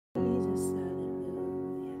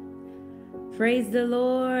Praise the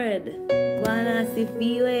Lord. Bwana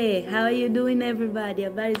asifiwe. How are you doing everybody?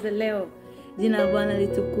 Habari za leo. Jina la Bwana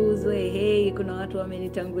litukuzwe. Hey, kuna watu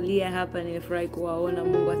wamenitangulia hapa, nimefurahi kuwaona.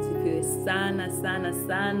 Mungu asifiwe sana sana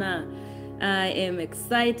sana. I am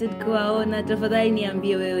excited kuwaona. Tafadhali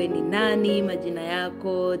niambie wewe ni nani, majina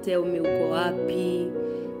yako, tell me uko wapi.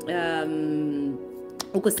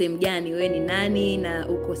 Uko sehemu gani, wewe ni nani na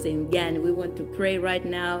uko sehemu gani? We want to pray right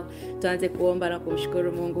now. Tuanze kuomba na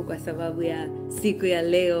kumshukuru Mungu kwa sababu ya siku ya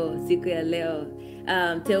leo.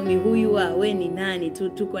 Tell me who you are. Wewe ni nani?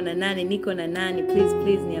 Tuko na nani? Niko na nani?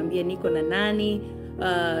 Please niambie niko na nani,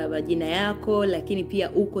 majina yako, lakini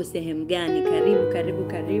pia uko sehemu gani.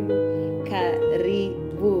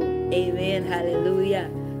 Karibu. Amen. Hallelujah.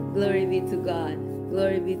 Glory be to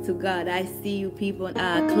God. I see you people.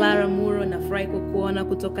 Clara Muro, nafurahi kukuona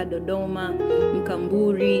kutoka Dodoma.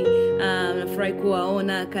 Mkamburi, nafurahi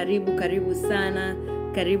kuwaona. Karibu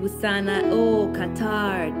sana. Oh,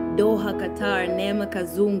 Qatar, Doha, Qatar. Neema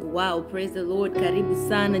Kazungu. Wow, praise the Lord. Karibu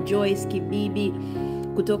sana. Joyce Kibibi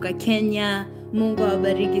kutoka Kenya. Mungu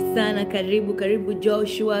awabariki sana. Karibu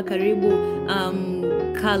Joshua. Karibu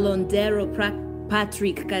Kalondero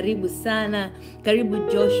Patrick, karibu sana. Karibu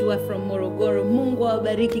Joshua from Morogoro. Mungu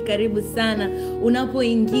awabariki, karibu sana.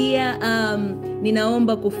 Unapoingia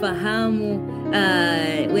ninaomba kufahamu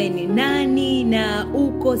wewe ni nani na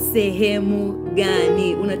uko sehemu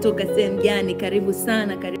gani, unatoka sehemu gani. Karibu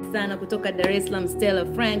sana kutoka Dar es Salaam, Stella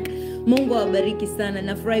Frank. Mungu awabariki sana,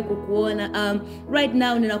 nafurahi kukuona. Right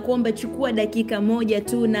now ninakuomba chukua dakika moja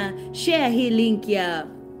tu na share hii link ya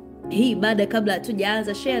hii baada, kabla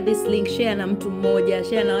hatujaanza. Share this link, share na mtu mmoja,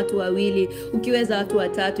 share na watu wawili, ukiweza watu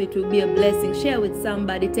watatu, it will be a blessing. Share with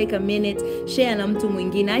somebody, take a minute, share na mtu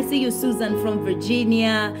mwingine. I see you Susan from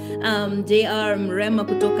Virginia, JR Mrema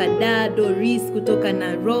kutoka Doris kutoka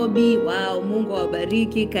Nairobi. Wow, Mungu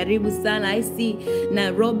awabariki, karibu sana. I see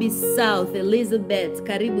Nairobi South, Elizabeth,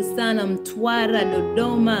 karibu sana. Mtwara,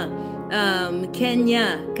 Dodoma,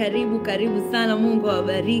 Kenya, karibu sana. Mungu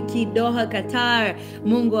awabariki. Doha, Qatar,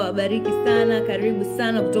 Mungu awabariki sana. Karibu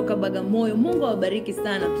sana kutoka Bagamoyo. Mungu awabariki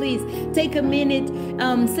sana. Please take a minute,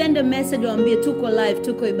 send a message, waambie tuko live,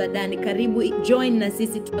 tuko ibadani. Karibu join na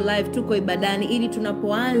sisi, tuko live, tuko ibadani, ili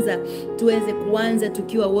tunapoanza tuweze kuanza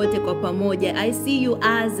tukiwa wote kwa pamoja. I see you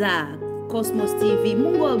Aza Cosmos TV.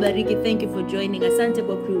 Mungu awabariki. Thank you for joining. Asante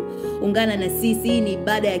kwa kuungana na sisi. Ni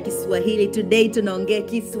ibada ya Kiswahili. Today tunaongea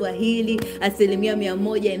Kiswahili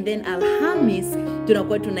 100%, and then Alhamis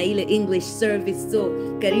tunakuwa tuna ile English service. So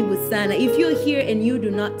karibu sana. If you're here and you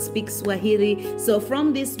do not speak Swahili, so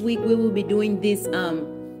from this week we will be doing this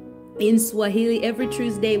in Swahili. Every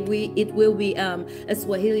Tuesday it will be a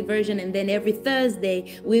Swahili version, and then every Thursday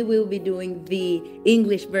we will be doing the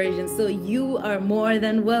English version. So you are more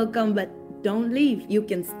than welcome, but don't leave. You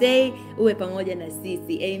can stay uwe pamoja na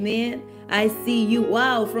sisi. Amen. I see you.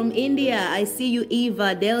 Wow, from India. I see you,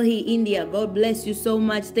 Eva, Delhi, India. God bless you so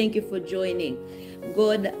much. Thank you for joining.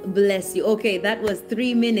 God bless you. Okay, that was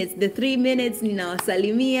 3 minutes. The 3 minutes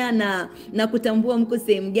ninawasalimia na kutambua mko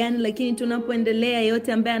sehemu gani, lakini tunapoendelea,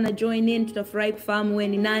 yote ambaye ana join in, tutafurahi kufahamu wewe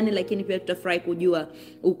ni nani, lakini pia tutafurahi kujua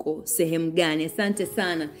uko sehemu gani. Asante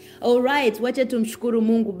sana. All right, wacha tumshukuru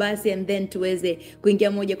Mungu basi, and then tuweze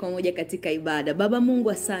kuingia moja kwa moja katika ibada. Baba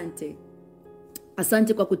Mungu,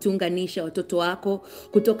 asante kwa kutuunganisha watoto wako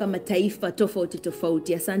kutoka mataifa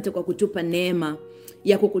tofauti. Asante kwa kutupa neema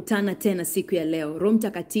ya kukutana tena siku ya leo. Roho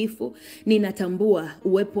Mtakatifu, ninatambua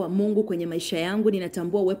uwepo wa Mungu kwenye maisha yangu.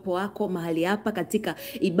 Ninatambua uwepo wako mahali hapa katika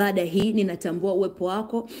ibada hii. Ninatambua uwepo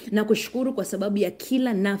wako na kushukuru kwa sababu ya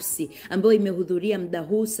kila nafsi ambayo imehudhuria muda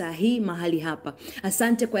huu saa hii mahali hapa.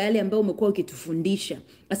 Asante kwa yale ambayo umekuwa ukitufundisha.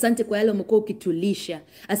 Asante kwa yale umekuwa ukitulisha.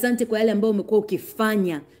 Asante kwa yale ambayo umekuwa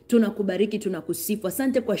ukifanya. Tunakubariki, tunakusifu.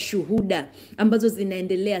 Asante kwa shuhuda ambazo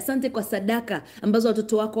zinaendelea. Asante kwa sadaka ambazo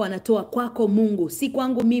watoto wako wanatoa kwako Mungu, si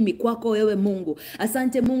kwangu mimi, kwako wewe Mungu.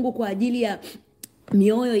 Asante Mungu kwa ajili ya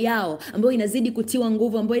mioyo yao ambayo inazidi kutiwa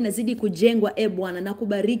nguvu, ambayo inazidi kujengwa. Bwana,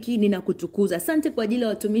 nakubariki, ninakutukuza. Asante kwa ajili ya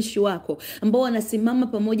watumishi wako ambao wanasimama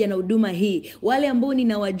pamoja na huduma hii, wale ambao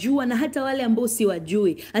ninawajua na hata wale ambao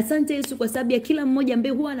siwajui. Asante Yesu kwa sababu ya kila mmoja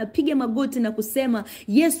ambaye huwa anapiga magoti na kusema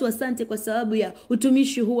Yesu. Asante kwa sababu ya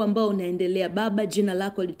utumishi huu ambao unaendelea. Baba, jina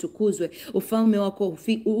lako litukuzwe, ufalme wako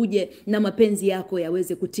uje na mapenzi yako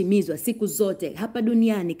yaweze kutimizwa siku zote hapa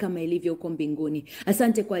duniani kama ilivyo huko mbinguni.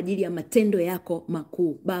 Asante kwa ajili ya matendo yako makuu.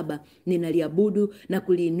 Baba, ninaliabudu na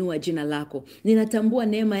kuliinua jina lako. Ninatambua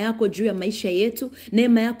neema yako juu ya maisha yetu,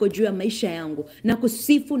 neema yako juu ya maisha yangu, na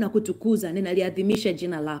kusifu na kutukuza. Ninaliadhimisha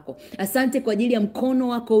jina lako. Asante kwa ajili ya mkono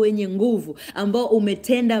wako wenye nguvu ambao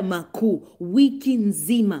umetenda makuu wiki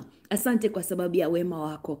nzima. Asante kwa sababu ya wema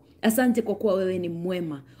wako. Asante kwa kuwa wewe ni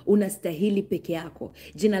mwema. Unastahili peke yako.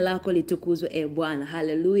 Jina lako litukuzwe Bwana.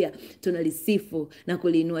 Haleluya. Tunalisifu na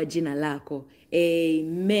kuliinua jina lako.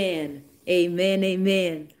 Amen. Amen.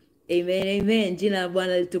 Amen. Amen. Amen. Jina la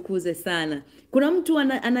Bwana litukuzwe sana. Kuna mtu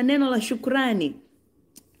ana neno la shukrani.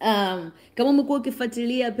 Kama umekuwa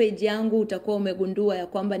ukifuatilia page yangu utakuwa umegundua ya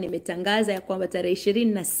kwamba nimetangaza ya kwamba tarehe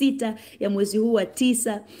 26 ya mwezi huu wa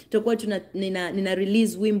 9 tutakuwa nina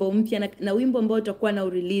release wimbo mpya, na wimbo ambao utakuwa na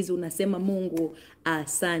release unasema Mungu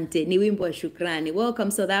asante. Ni wimbo wa shukrani.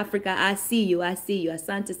 Welcome South Africa. I see you.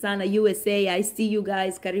 Asante sana USA. I see you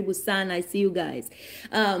guys. Karibu sana. I see you guys.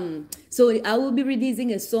 So I will be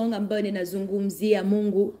releasing a song ambayo ninazungumzia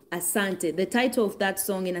Mungu asante. The title of that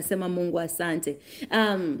song inasema Mungu asante.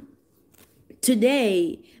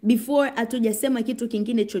 Today, before hatujasema kitu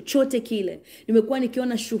kingine chochote kile, nimekuwa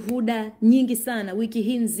nikiona shuhuda nyingi sana wiki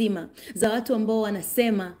hii nzima za watu ambao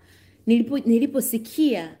wanasema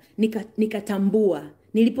niliposikia nikatambua,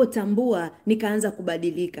 nilipotambua nikaanza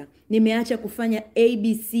kubadilika. Nimeacha kufanya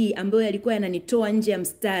ABC ambayo yalikuwa yananitoa nje ya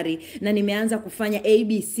mstari, na nimeanza kufanya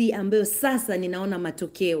ABC ambayo sasa ninaona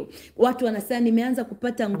matokeo. Watu wanasema nimeanza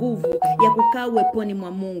kupata nguvu ya kukaa uweponi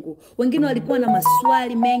mwa Mungu. Wengine walikuwa na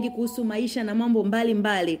maswali mengi kuhusu maisha na mambo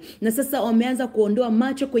mbalimbali, na sasa wameanza kuondoa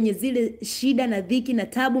macho kwenye zile shida na dhiki na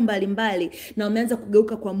tabu mbalimbali, na wameanza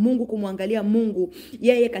kugeuka kwa Mungu, kumwangalia Mungu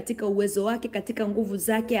yeye katika uwezo wake, katika nguvu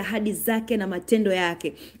zake, ahadi zake na matendo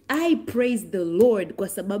yake. I praise the Lord kwa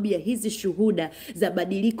sababu ya hizi shuhuda za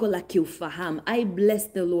badiliko la kiufahamu. I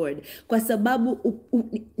bless the Lord kwa sababu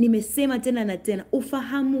nimesema tena na tena,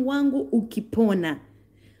 ufahamu wangu ukipona,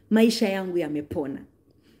 maisha yangu yamepona.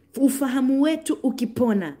 Ufahamu wetu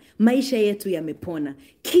ukipona, maisha yetu yamepona.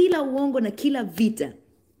 Kila uongo na kila vita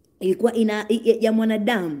ilikuwa ya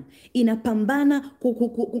mwanadamu inapambana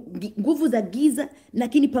nguvu za giza,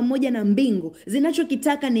 lakini pamoja na mbingu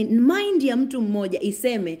zinachokitaka ni mind ya mtu mmoja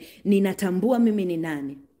iseme ninatambua mimi ni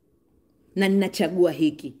nani na ninachagua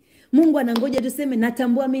hiki. Mungu anangoja tuseme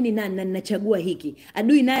natambua mimi ni nani na ninachagua hiki.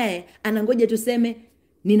 Adui naye anangoja tuseme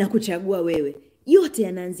ninakuchagua wewe. Yote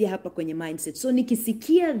yanaanzia hapa kwenye mindset. So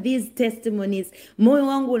nikisikia these testimonies, moyo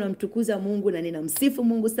wangu unamtukuza Mungu na ninamsifu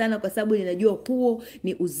Mungu sana, kwa sababu ninajua huo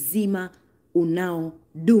ni uzima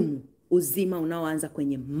unaodumu, uzima unaoanza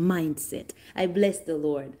kwenye mindset. I bless the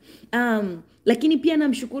Lord. Lakini pia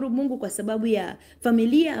namshukuru Mungu kwa sababu ya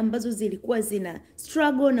familia ambazo zilikuwa zina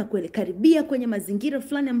struggle na karibia kwenye mazingira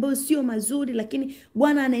fulani ambayo sio mazuri, lakini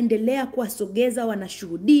Bwana anaendelea kuwasogeza,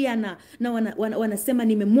 wanashuhudia na wanasema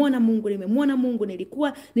nimemwona Mungu,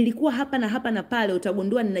 nilikuwa hapa na hapa na pale.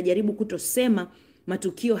 Utagundua ninajaribu kutosema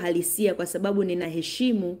matukio halisia kwa sababu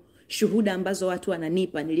ninaheshimu shuhuda ambazo watu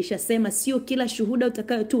wananipa. Nilishasema sio kila shuhuda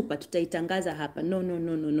utakayotupa tutaitangaza hapa.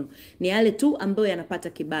 No. Ni yale tu ambayo yanapata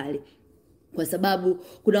kibali. Kwa sababu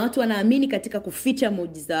kuna watu wanaamini katika kuficha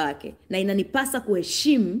muujiza wake, na inanipasa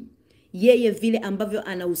kuheshimu yeye vile ambavyo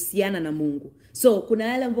anahusiana na Mungu. So kuna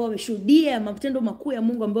wale ambao wameshuhudia matendo makuu ya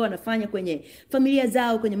Mungu ambao wanafanya kwenye familia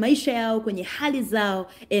zao, kwenye maisha yao, kwenye hali zao,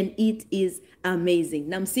 and it is amazing.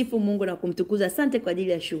 Namsifu Mungu na kumtukuza. Asante kwa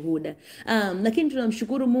ajili ya shuhuda. Lakini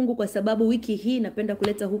tunamshukuru Mungu kwa sababu wiki hii napenda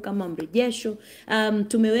kuleta huu kama mrejesho.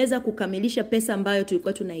 Tumeweza kukamilisha pesa ambayo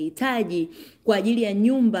tulikuwa tunahitaji kwa ajili ya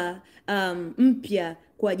nyumba mpya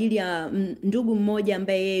kwa ajili ya ndugu mmoja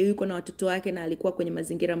ambaye yeye yuko na watoto wake na alikuwa kwenye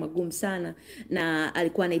mazingira magumu sana na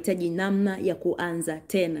alikuwa anahitaji namna ya kuanza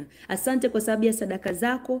tena. Asante kwa sababu ya sadaka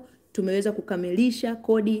zako. Tumeweza kukamilisha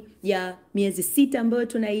kodi ya miezi 6 ambayo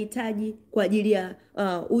tunahitaji kwa ajili ya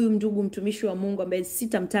huyu ndugu mtumishi wa Mungu ambaye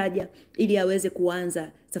sitamtaja, ili aweze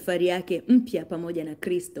kuanza safari yake mpya pamoja na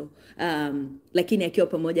Kristo, lakini akiwa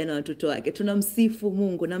pamoja na watoto wake. Tunamsifu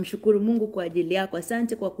Mungu. Namshukuru Mungu kwa ajili yako.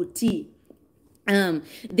 Asante kwa kutii.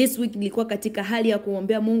 This week nilikuwa katika hali ya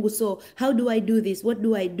kuombea Mungu, so how do I do this? What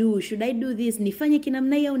do I do? Should I do this? Nifanye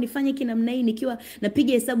kinamna hii au nifanye kinamna hii? Nikiwa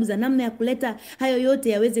napiga hesabu za namna ya kuleta hayo yote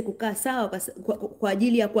yaweze kukaa sawa kwa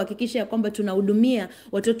ajili ya kuhakikisha kwamba tunahudumia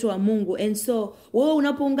watoto wa Mungu. And so wewe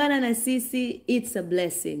unapoungana na sisi, it's a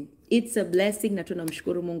blessing. It's a blessing, na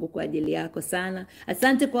tunamshukuru Mungu kwa ajili yako sana.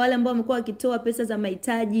 Asante kwa wale ambao wamekuwa wakitoa pesa za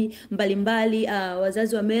mahitaji mbalimbali.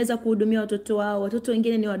 Wazazi wameweza kuhudumia watoto wao. Watoto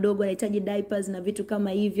wengine ni wadogo, wanahitaji diapers na vitu kama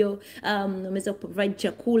hivyo. Wameweza kuprovide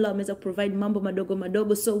chakula, wameweza kuprovide mambo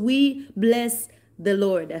madogo. So we bless the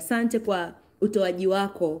Lord. Asante kwa utoaji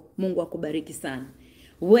wako. Mungu akubariki sana.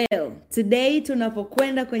 Well, today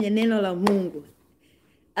tunapokwenda kwenye neno la Mungu,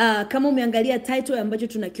 kama umeangalia title ambacho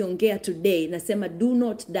tunakiongea today, nasema do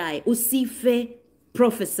not die. Usife,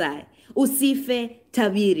 prophesy. Usife,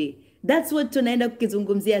 tabiri. That's what tunaenda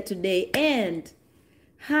kukizungumzia today. And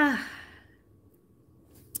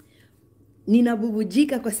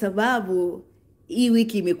ninabubujika kwa sababu hii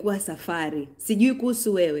wiki imekuwa safari. Sijui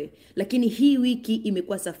kuhusu wewe, lakini hii wiki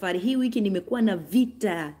imekuwa safari. Hii wiki nimekuwa na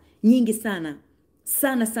vita nyingi sana.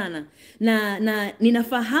 Sana sana. Na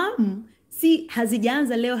ninafahamu si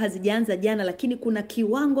hazijaanza leo, hazijaanza jana, lakini kuna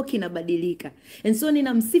kiwango kinabadilika. And so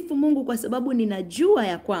ninamsifu Mungu kwa sababu ninajua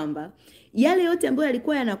ya kwamba yale yote ambayo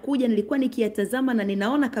yalikuwa yanakuja nilikuwa nikiyatazama na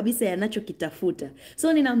ninaona kabisa yanachokitafuta.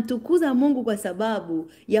 So ninamtukuza Mungu kwa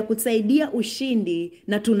sababu ya kusaidia ushindi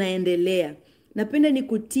na tunaendelea. Napenda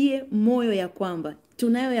nikutie moyo ya kwamba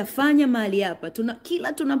tunayoyafanya mahali hapa,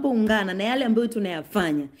 kila tunapoungana na yale ambayo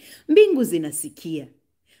tunayafanya, mbingu zinasikia.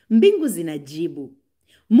 Mbingu zinajibu.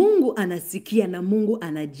 Mungu anasikia na Mungu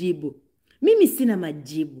anajibu. Mimi sina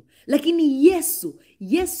majibu, lakini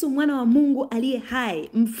Yesu mwana wa Mungu aliye hai,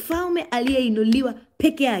 mfalme aliyeinuliwa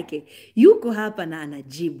peke yake, yuko hapa na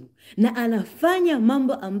anajibu. Na anafanya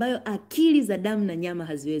mambo ambayo akili za damu na nyama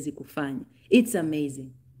haziwezi kufanya. It's amazing.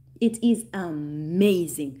 It is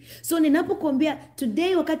amazing. So ninapokuambia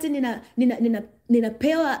today, wakati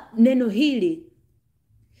ninapewa neno hili,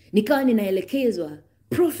 nikawa ninaelekezwa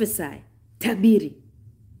prophesy, tabiri.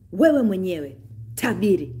 Wewe mwenyewe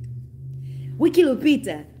tabiri. Wiki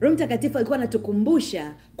iliyopita Roho Mtakatifu alikuwa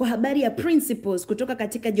anatukumbusha kwa habari ya principles kutoka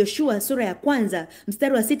katika Joshua sura ya 1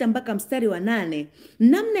 mstari wa 6 mpaka mstari wa 8,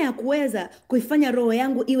 namna ya kuweza kuifanya roho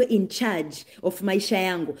yangu iwe in charge of maisha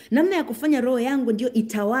yangu, namna ya kufanya roho yangu ndio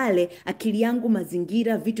itawale akili yangu,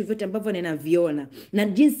 mazingira, vitu vyote ambavyo ninaviona, na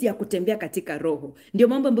jinsi ya kutembea katika roho. Ndio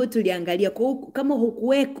mambo ambayo tuliangalia. Kama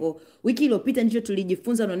hukuweko wiki iliyopita, ndicho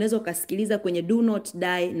tulijifunza, na unaweza ukasikiliza kwenye Do Not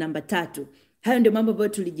Die namba 3. Hayo ndio mambo ambayo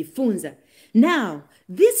tulijifunza. Now,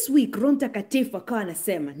 this week Roho Mtakatifu akawa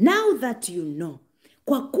anasema, now that you know,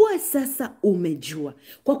 kwa kuwa sasa umejua,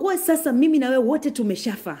 kwa kuwa sasa mimi na wewe wote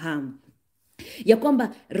tumeshafahamu ya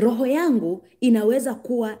kwamba roho yangu inaweza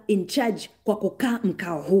kuwa in charge kwa kukaa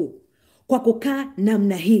mkao huu, kwa kukaa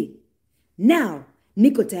namna hii. Now,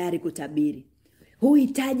 niko tayari kutabiri.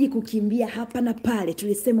 Huhitaji kukimbia hapa na pale.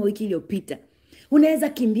 Tulisema wiki iliyopita, unaweza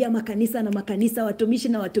kimbia makanisa na makanisa, watumishi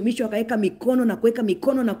na watumishi wakaweka mikono na kuweka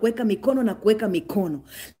mikono na kuweka mikono na kuweka mikono.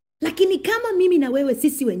 Lakini kama mimi na wewe,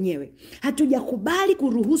 sisi wenyewe hatujakubali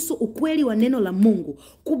kuruhusu ukweli wa neno la Mungu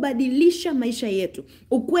kubadilisha maisha yetu,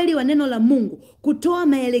 ukweli wa neno la Mungu kutoa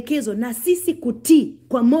maelekezo na sisi kutii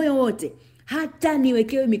kwa moyo wote, hata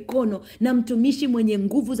niwekewe mikono na mtumishi mwenye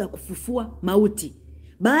nguvu za kufufua mauti,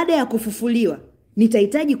 baada ya kufufuliwa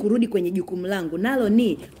nitahitaji kurudi kwenye jukumu langu, nalo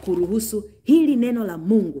ni kuruhusu hili neno la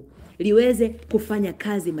Mungu liweze kufanya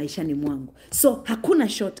kazi maishani mwangu. So hakuna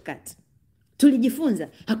shortcut. Tulijifunza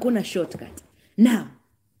hakuna shortcut. Now,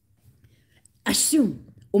 assume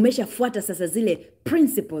umeshafuata sasa zile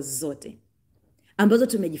principles zote ambazo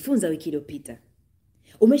tumejifunza wiki iliyopita.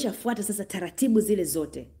 Umeshafuata sasa taratibu zile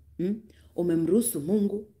zote. Umemruhusu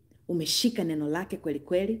Mungu, umeshika neno lake kweli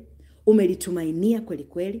kweli, umelitumainia kweli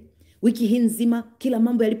kweli. Wiki hii nzima kila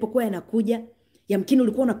mambo yalipokuwa yanakuja, yamkini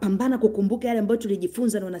ulikuwa unapambana kukumbuka yale ambayo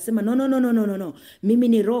tulijifunza, na unasema no. Mimi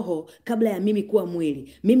ni roho kabla ya mimi kuwa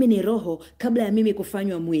mwili. Mimi ni roho kabla ya mimi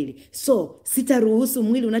kufanywa mwili. So sitaruhusu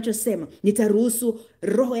mwili unachosema, nitaruhusu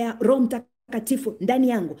Roho Mtakatifu ndani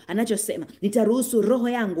yangu anachosema. Nitaruhusu roho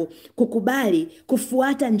yangu kukubali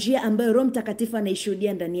kufuata njia ambayo Roho Mtakatifu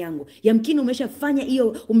anaishuhudia ndani yangu. Yamkini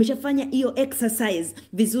umeshafanya hiyo exercise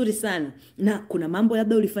vizuri sana, na kuna mambo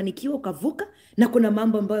labda ulifanikiwa ukavuka, na kuna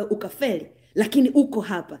mambo ambayo ukafeli, lakini uko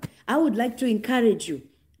hapa. I would like to encourage you.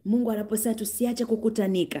 Mungu anaposema tusiache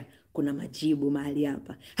kukutanika, kuna majibu mahali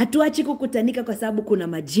hapa. Hatuachi kukutanika kwa sababu kuna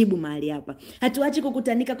majibu mahali hapa. Hatuachi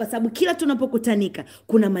kukutanika kwa sababu kila tunapokutanika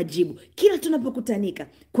kuna majibu. Kila tunapokutanika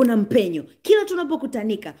kuna mpenyo. Kila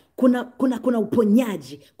tunapokutanika kuna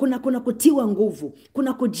uponyaji, kuna kutiwa nguvu,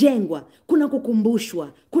 kuna kujengwa, kuna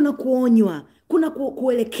kukumbushwa, kuna kuonywa, kuna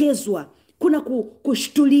kuelekezwa, kuna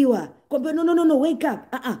kushtuliwa. Kwamba no, wake up.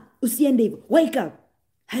 Usiende hivyo. Wake up.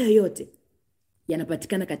 Hayo yote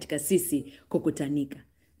yanapatikana katika sisi kukutanika.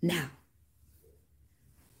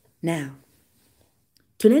 Now,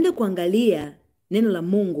 tunaenda kuangalia neno la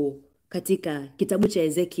Mungu katika kitabu cha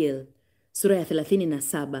Ezekiel sura ya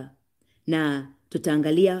 37, na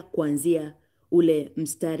tutaangalia kuanzia ule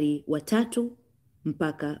mstari wa 3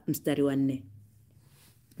 mpaka mstari wa 4.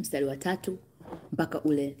 Mstari wa 3 mpaka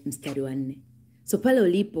ule mstari wa 4. So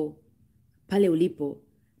pale ulipo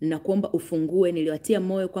ninakuomba ufungue. Niliwatia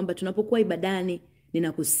moyo kwamba tunapokuwa ibadani,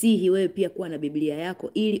 ninakusihi wewe pia kuwa na Biblia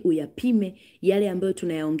yako ili uyapime yale ambayo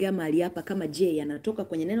tunayaongea mahali hapa, kama je, yanatoka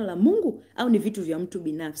kwenye neno la Mungu au ni vitu vya mtu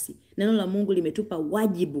binafsi. Neno la Mungu limetupa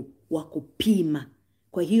wajibu wa kupima.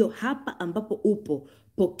 Kwa hiyo hapa ambapo upo,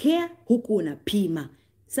 pokea huku unapima.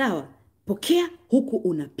 Sawa? Pokea huku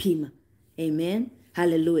unapima. Amen.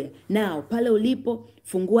 Hallelujah. Now, pale ulipo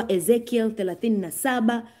fungua Ezekiel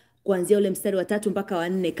 37 kuanzia ule mstari wa 3 mpaka wa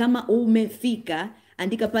 4. Kama umefika,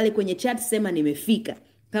 andika pale kwenye chat, sema nimefika.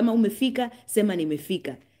 Kama umefika, sema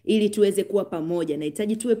nimefika, ili tuweze kuwa pamoja.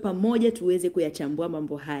 Nahitaji tuwe pamoja, tuweze kuyachambua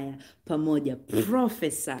mambo haya pamoja.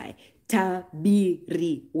 Prophesy,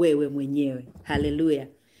 tabiri wewe mwenyewe. Hallelujah.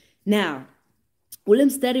 Now, ule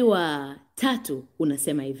mstari wa 3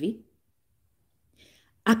 unasema hivi: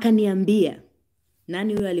 akaniambia.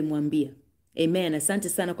 Nani huyo alimwambia? Amen. Asante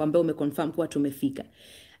sana kwa ambao umeconfirm kuwa tumefika.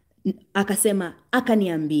 Akasema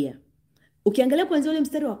akaniambia. Ukiangalia kuanzia ule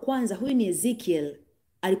mstari wa 1, huyu ni Ezekiel,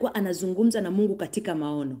 alikuwa anazungumza na Mungu katika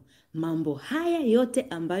maono. Mambo haya yote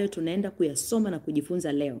ambayo tunaenda kuyasoma na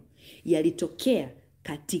kujifunza leo yalitokea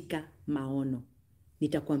katika maono.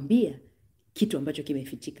 Nitakwambia kitu ambacho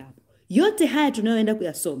kimefichika hapo. Yote haya tunayoenda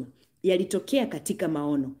kuyasoma yalitokea katika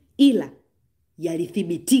maono, ila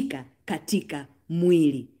yalithibitika katika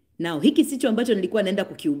mwili. Nao hiki sicho ambacho nilikuwa naenda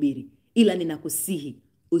kukihubiri, ila ninakusihi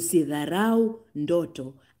usidharau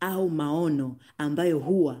ndoto au maono ambayo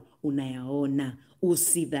huwa unayaona.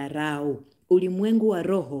 Usidharau. Ulimwengu wa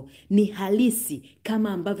roho ni halisi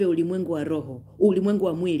kama ambavyo ulimwengu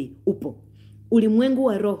wa mwili upo. Ulimwengu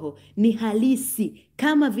wa roho ni halisi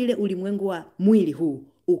kama vile ulimwengu wa mwili huu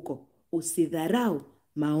uko. Usidharau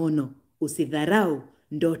maono, usidharau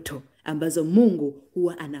ndoto ambazo Mungu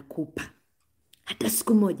huwa anakupa. Hata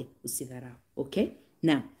siku moja usidharau. Okay?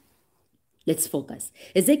 Now, let's focus.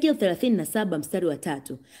 Ezekiel 37 mstari wa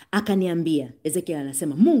 3, akaniambia. Ezekiel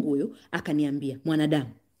anasema, Mungu huyu akaniambia, mwanadamu,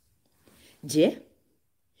 je,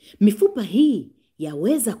 mifupa hii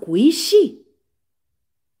yaweza kuishi?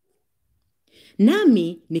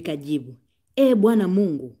 Nami nikajibu, Bwana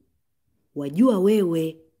Mungu, wajua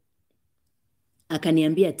wewe.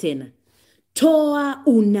 Akaniambia tena, toa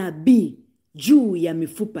unabii juu ya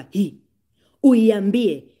mifupa hii,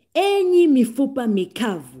 uiambie, enyi mifupa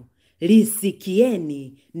mikavu,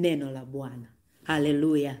 lisikieni neno la Bwana.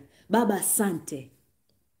 Haleluya. Baba, asante.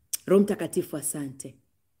 Roho Mtakatifu, asante.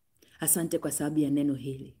 Asante kwa sababu ya neno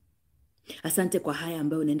hili. Asante kwa haya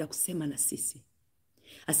ambayo unaenda kusema na sisi.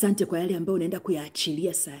 Asante kwa yale ambayo unaenda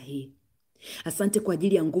kuyaachilia saa hii. Asante kwa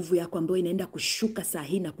ajili ya nguvu yako ambayo inaenda kushuka saa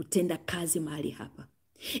hii na kutenda kazi mahali hapa.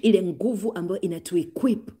 Ile nguvu ambayo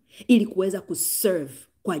inatuequip ili kuweza kuserve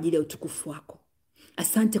kwa ajili ya utukufu wako.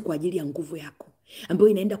 Asante kwa ajili ya nguvu yako ambayo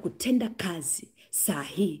inaenda kutenda kazi saa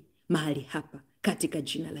hii mahali hapa katika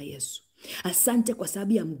jina la Yesu. Asante kwa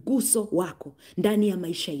sababu ya mguso wako ndani ya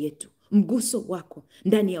maisha yetu. Mguso wako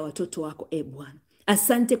ndani ya watoto wako, Bwana.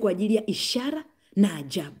 Asante kwa ajili ya ishara na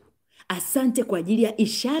ajabu. Asante kwa ajili ya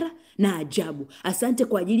ishara na ajabu. Asante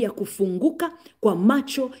kwa ajili ya kufunguka kwa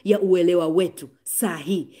macho ya uelewa wetu saa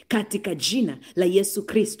hii katika jina la Yesu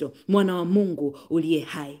Kristo, mwana wa Mungu uliye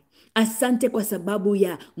hai. Asante kwa sababu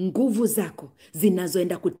ya nguvu zako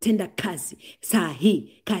zinazoenda kutenda kazi saa hii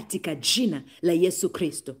katika jina la Yesu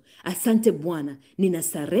Kristo. Asante Bwana,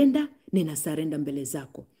 ninasarenda mbele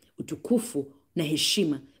zako. Utukufu na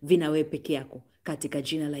heshima vina wewe peke yako katika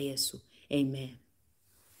jina la Yesu. Amen.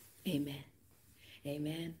 Amen.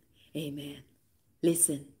 Amen. Amen.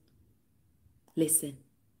 Listen.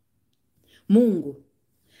 Mungu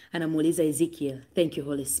anamuuliza Ezekiel. Thank you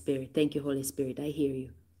Holy Spirit. Thank you Holy Spirit. I hear you.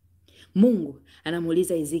 Mungu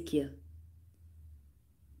anamuuliza Ezekiel,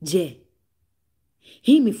 je,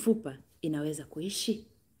 hii mifupa inaweza kuishi?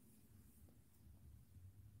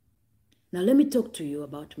 Now let me talk to you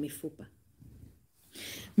about mifupa.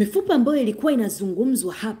 Mifupa ambayo ilikuwa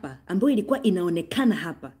inazungumzwa hapa, ambayo ilikuwa inaonekana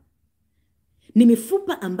hapa, ni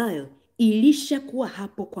mifupa ambayo ilishakuwa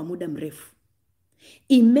hapo kwa muda mrefu.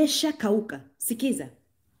 Imesha kauka. Sikiza.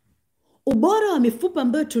 Ubora wa mifupa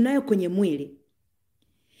ambayo tunayo kwenye mwili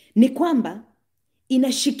ni kwamba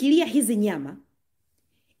inashikilia hizi nyama,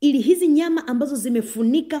 ili hizi nyama ambazo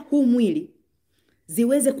zimefunika huu mwili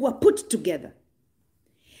ziweze kuwa put together.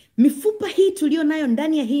 Mifupa hii tulio nayo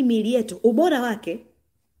ndani ya hii miili yetu, ubora wake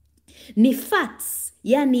ni fats,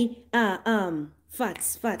 yani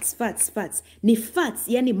fats. Ni fats,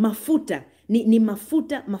 yani mafuta, ni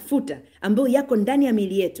mafuta ambayo yako ndani ya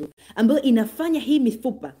miili yetu, ambayo inafanya hii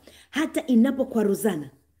mifupa hata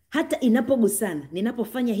inapokwaruzana, hata inapogusana,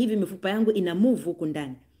 ninapofanya hivi mifupa yangu ina move huku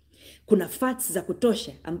ndani. Kuna fats za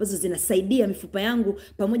kutosha ambazo zinasaidia mifupa yangu,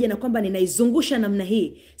 pamoja na kwamba ninaizungusha namna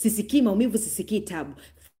hii, sisikii maumivu, sisikii tabu.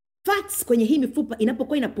 Fats kwenye hii mifupa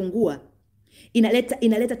inapokuwa inapungua,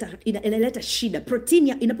 inaleta shida. Protein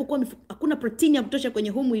inapokuwa hakuna protein ya kutosha kwenye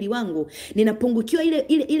huu mwili wangu, ninapungukiwa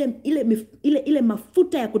ile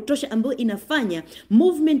mafuta ya kutosha ambayo inafanya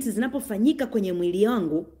movements zinapofanyika kwenye mwili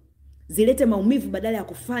wangu zilete maumivu badala ya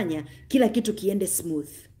kufanya kila kitu kiende smooth.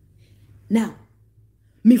 Now,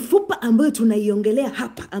 mifupa ambayo tunaiongelea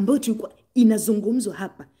hapa, ambayo tulikuwa inazungumzwa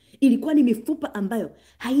hapa, ilikuwa ni mifupa ambayo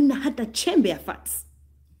haina hata chembe ya fats.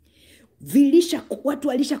 Watu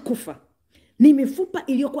walishakufa. Ni mifupa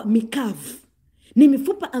iliyokuwa mikavu. Ni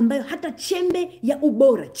mifupa ambayo hata chembe ya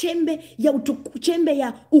ubora, chembe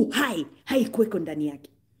ya uhai haikuweko ndani yake.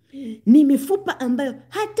 Ni mifupa ambayo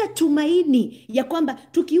hata tumaini ya kwamba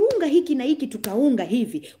tukiunga hiki na hiki tukaunga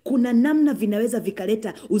hivi, kuna namna vinaweza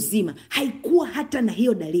vikaleta uzima, haikuwa hata na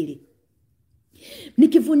hiyo dalili.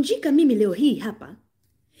 Nikivunjika mimi leo hii hapa,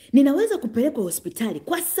 ninaweza kupelekwa hospitali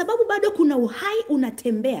kwa sababu bado kuna uhai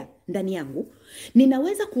unatembea ndani yangu.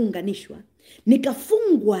 Ninaweza kuunganishwa,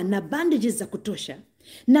 nikafungwa na bandages za kutosha,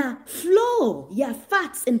 na flow ya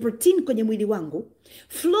fats and protein kwenye mwili wangu,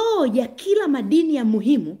 flow ya kila madini ya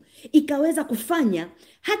muhimu ikaweza kufanya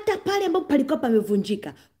hata pale ambapo palikuwa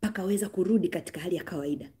pamevunjika pakaweza kurudi katika hali ya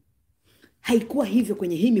kawaida. Haikuwa hivyo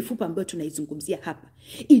kwenye hii mifupa ambayo tunaizungumzia hapa.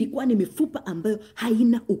 Ilikuwa ni mifupa ambayo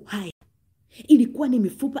haina uhai. Ilikuwa ni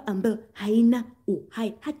mifupa ambayo haina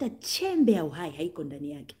uhai, hata chembe ya uhai haiko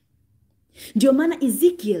ndani yake. Ndio maana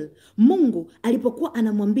Ezekiel, Mungu alipokuwa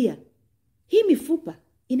anamwambia, hii mifupa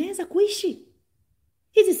inaweza kuishi,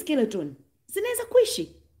 hizi skeleton zinaweza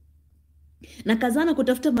kuishi. Na kazana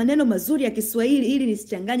kutafuta maneno mazuri ya Kiswahili ili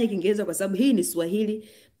nisichanganye Kiingereza kwa sababu hii ni Swahili,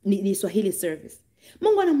 ni Swahili service.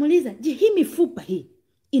 Mungu anamuuliza, je, hii mifupa hii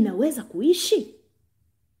inaweza kuishi?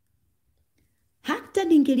 Hata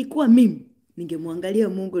ningelikuwa mimi, ningemwangalia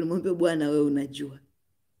Mungu nimwambie, Bwana wewe unajua.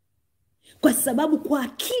 Kwa sababu kwa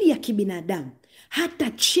akili ya kibinadamu,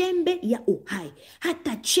 hata chembe ya uhai,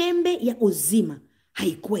 hata chembe ya uzima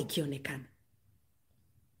haikuwa ikionekana.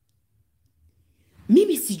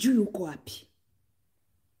 Mimi sijui uko wapi.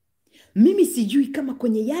 Mimi sijui kama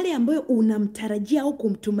kwenye yale ambayo unamtarajia au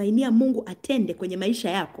kumtumainia Mungu atende kwenye maisha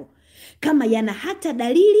yako, kama yana hata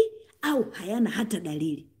dalili au hayana hata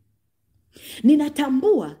dalili.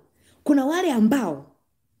 Ninatambua kuna wale ambao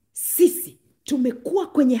sisi tumekuwa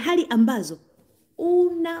kwenye hali ambazo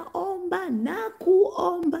unaomba na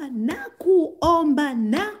kuomba na kuomba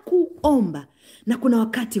na kuomba, na kuna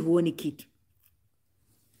wakati huoni kitu.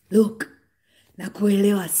 Look,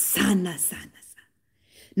 nakuelewa sana.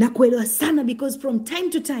 Nakuelewa sana, because from time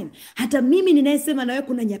to time, hata mimi ninayesema na wewe,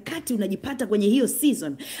 kuna nyakati unajipata kwenye hiyo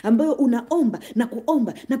season ambayo unaomba na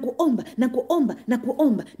kuomba na kuomba na kuomba na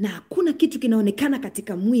kuomba, na hakuna kitu kinaonekana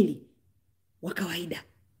katika mwili wa kawaida.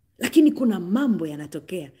 Lakini kuna mambo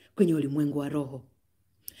yanatokea kwenye ulimwengu wa roho.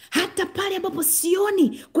 Hata pale ambapo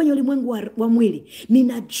sioni kwenye ulimwengu wa mwili,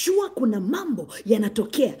 ninajua kuna mambo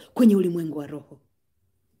yanatokea kwenye ulimwengu wa roho.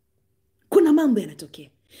 Kuna mambo yanatokea.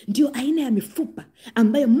 Ndio aina ya mifupa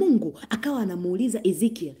ambayo Mungu akawa anamuuliza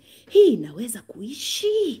Ezekiel, hii inaweza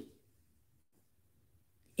kuishi?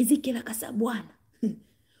 Ezekiel akasema, Bwana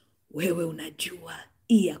wewe unajua,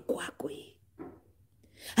 ya kwako hii.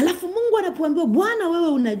 Alafu Mungu anapoambiwa Bwana wewe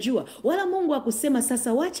unajua, wala Mungu hakusema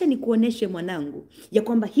sasa wacha nikuoneshe mwanangu ya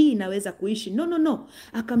kwamba hii inaweza kuishi. No.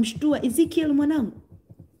 Akamshtua Ezekiel, mwanangu,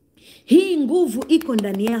 hii nguvu iko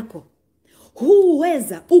ndani yako. Huu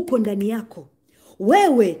uweza uko ndani yako.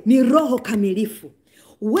 Wewe ni roho kamilifu.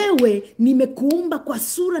 Wewe nimekuumba kwa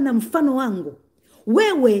sura na mfano wangu.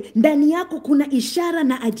 Wewe ndani yako kuna ishara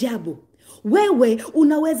na ajabu. Wewe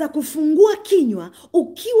unaweza kufungua kinywa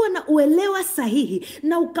ukiwa na uelewa sahihi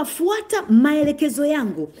na ukafuata maelekezo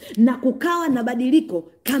yangu na kukawa na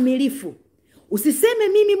badiliko kamilifu. Usiseme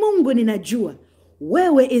mimi Mungu ninajua.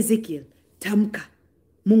 Wewe Ezekiel, tamka.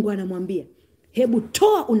 Mungu anamwambia, hebu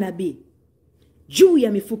toa unabii juu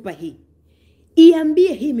ya mifupa hii.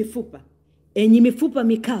 Iambie hii mifupa, enyi mifupa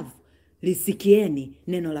mikavu, lisikieni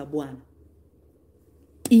neno la Bwana.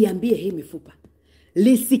 Iambie hii mifupa,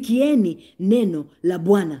 lisikieni neno la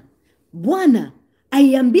Bwana. Bwana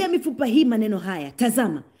aiambia mifupa hii maneno haya,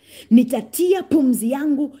 tazama, nitatia pumzi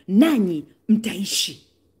yangu nanyi mtaishi.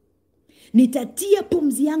 Nitatia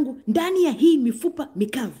pumzi yangu ndani ya hii mifupa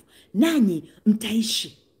mikavu, nanyi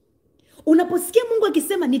mtaishi. Unaposikia Mungu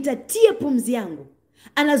akisema nitatia pumzi yangu,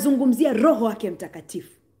 anazungumzia Roho wake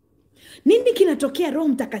Mtakatifu. Nini kinatokea Roho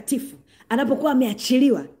Mtakatifu anapokuwa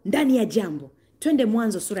ameachiliwa ndani ya jambo? Twende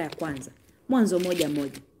Mwanzo sura ya kwanza. Mwanzo 1:1.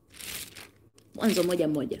 Mwanzo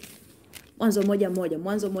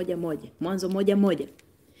 1:1.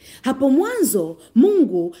 Hapo mwanzo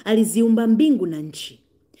Mungu aliziumba mbingu na nchi.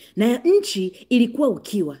 Na nchi ilikuwa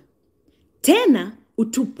ukiwa, tena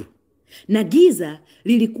utupu, na giza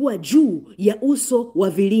lilikuwa juu ya uso wa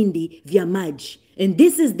vilindi vya maji. And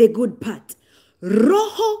this is the good part.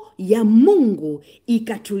 Roho ya Mungu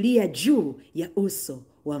ikatulia juu ya uso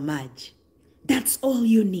wa maji. That's all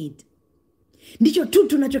you need. Ndicho tu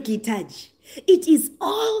tunachokihitaji. It is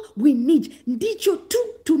all we need. Ndicho tu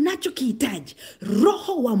tunachokihitaji.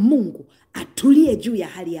 Roho wa Mungu atulie juu ya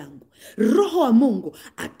hali yangu. Roho wa Mungu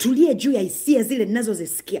atulie juu ya hisia zile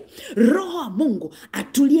ninazozisikia. Roho wa Mungu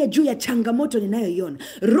atulie juu ya changamoto ninayoiona.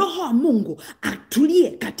 Roho wa Mungu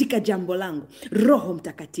atulie katika jambo langu. Roho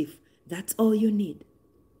Mtakatifu. That's all you need.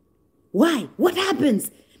 Why? What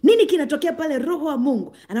happens? Nini kinatokea pale Roho wa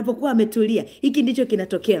Mungu anapokuwa ametulia? Hiki ndicho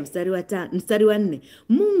kinatokea. Mstari wa 4. Mstari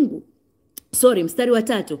wa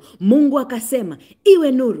 3. Mungu akasema,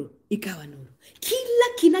 iwe nuru, ikawa nuru. Kila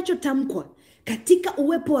kinachotamkwa katika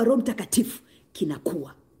uwepo wa Roho Mtakatifu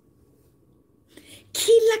kinakuwa.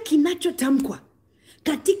 Kila kinachotamkwa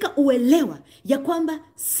katika uelewa ya kwamba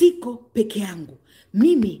siko peke yangu.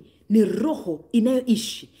 Mimi ni roho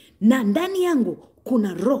inayoishi na ndani yangu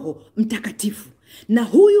kuna Roho Mtakatifu. Na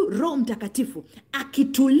huyu Roho Mtakatifu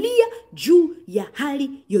akitulia juu ya hali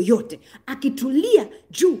yoyote, akitulia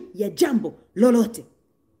juu ya jambo lolote,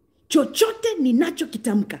 chochote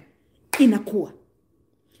ninachokitamka inakuwa.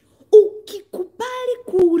 Ukikubali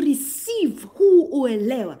kureceive huu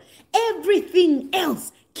uelewa, everything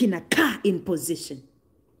else kinakaa in position.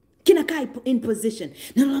 Kinakaa in position.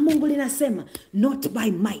 Neno la Mungu linasema, not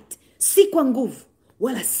by might, si kwa nguvu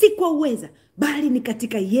wala si kwa uweza, bali ni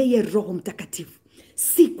katika yeye Roho Mtakatifu.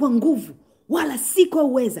 Si kwa nguvu wala si kwa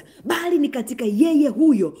uweza, bali ni katika yeye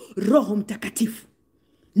huyo Roho Mtakatifu.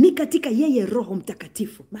 Ni katika yeye Roho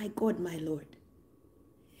Mtakatifu. My God, my Lord.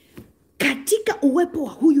 Katika uwepo wa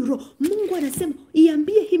huyu Roho, Mungu anasema,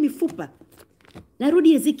 iambie hii mifupa.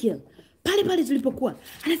 Narudi Ezekiel, pale tulipokuwa.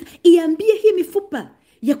 Anasema, iambie hii mifupa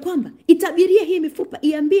ya kwamba, itabirie hii mifupa,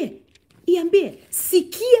 iambie,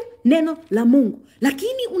 sikia neno la Mungu.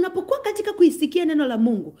 Lakini unapokuwa katika kuisikia neno la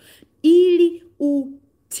Mungu, ili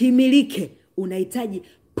utimilike, unahitaji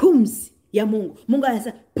pumzi ya Mungu. Mungu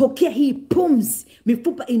anasema, pokea hii pumzi.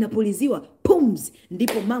 Mifupa inapuliziwa pumzi,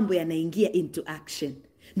 ndipo mambo yanaingia into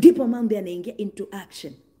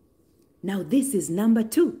action. Now this is number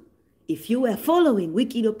 2. If you were following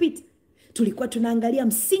wiki iliyopita, tulikuwa tunaangalia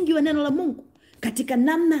msingi wa neno la Mungu katika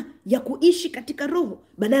namna ya kuishi katika roho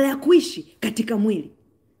badala ya kuishi katika mwili.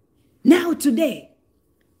 Now today,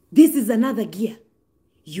 this is another gear.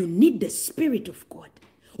 You need the Spirit of God.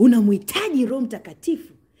 Unamhitaji Roho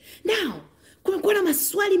Mtakatifu. Now, kumekuwa na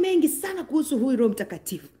maswali mengi sana kuhusu huyu Roho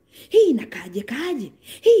Mtakatifu. Hii inakaaje?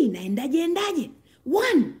 Hii inaendaje?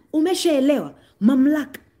 1, umeshaelewa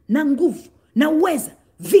mamlaka na nguvu na uweza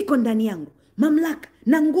viko ndani yangu. Mamlaka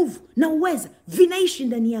na nguvu na uweza vinaishi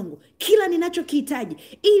ndani yangu. Kila ninachokihitaji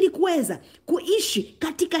ili kuweza kuishi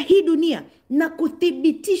katika hii dunia na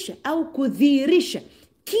kuthibitisha au kudhihirisha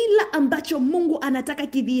kila ambacho Mungu anataka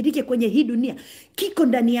kidhihirike kwenye hii dunia kiko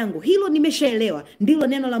ndani yangu. Hilo nimeshaelewa. Ndilo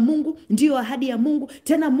neno la Mungu, ndio ahadi ya Mungu.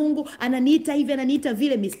 Tena Mungu ananiita hivi, ananiita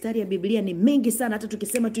vile. Mistari ya Biblia ni mengi sana, hata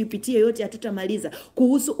tukisema tuipitie yote hatutamaliza,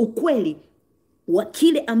 kuhusu ukweli wa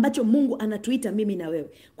kile ambacho Mungu anatuita mimi na wewe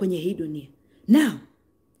kwenye hii dunia. Now,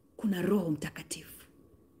 kuna Roho Mtakatifu.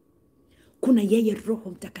 Kuna yeye Roho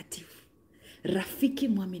Mtakatifu, rafiki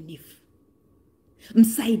mwaminifu,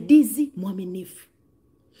 msaidizi mwaminifu,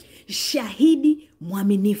 shahidi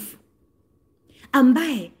mwaminifu,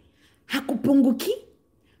 ambaye hakupunguki,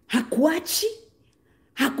 hakuachi,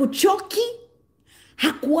 hakuchoki,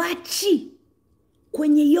 hakuachi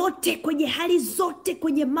kwenye yote, kwenye hali zote,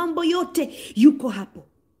 kwenye mambo yote, yuko hapo.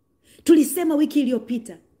 Tulisema wiki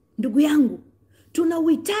iliyopita, ndugu yangu,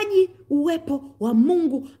 tunauhitaji uwepo wa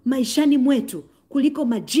Mungu maishani mwetu kuliko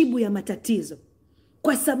majibu ya matatizo.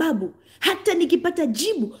 Kwa sababu hata nikipata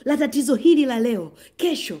jibu la tatizo hili la leo,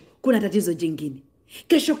 kesho kuna tatizo jingine,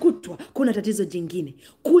 kesho kutwa kuna tatizo jingine.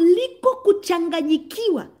 Kuliko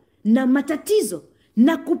kuchanganyikiwa na matatizo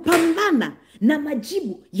na kupambana na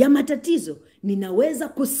majibu ya matatizo, ninaweza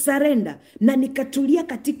kusarenda na nikatulia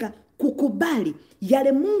katika kukubali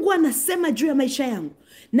yale Mungu anasema juu ya maisha yangu,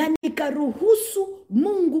 na nikaruhusu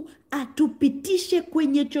Mungu atupitishe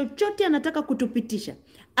kwenye chochote anataka kutupitisha.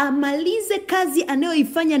 Amalize kazi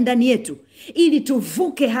anayoifanya ndani yetu, ili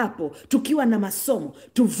tuvuke hapo tukiwa na masomo,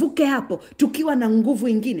 tuvuke hapo tukiwa na nguvu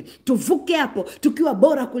ingine, tuvuke hapo tukiwa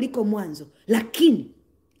bora kuliko mwanzo. Lakini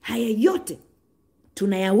haya yote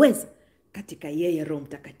tunayaweza katika yeye Roho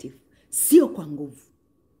Mtakatifu, sio kwa nguvu.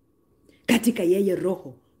 Katika yeye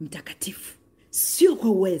Roho Mtakatifu, sio kwa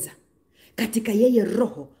uweza. Katika yeye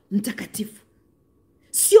Roho Mtakatifu,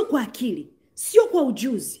 sio kwa akili, sio kwa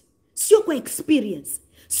ujuzi, sio kwa experience,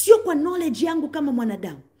 sio kwa knowledge yangu kama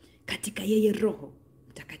mwanadamu. Katika yeye Roho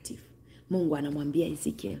Mtakatifu. Mungu anamwambia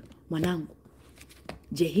Ezekiel, mwanangu,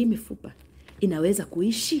 je, hii mifupa inaweza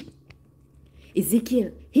kuishi?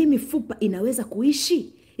 Ezekiel, hii mifupa inaweza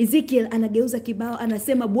kuishi? Ezekiel anageuza kibao,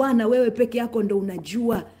 anasema, Bwana wewe peke yako ndo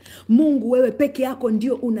unajua. Mungu wewe peke yako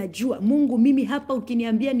ndio unajua. Mungu, mimi hapa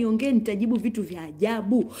ukiniambia niongee nitajibu vitu vya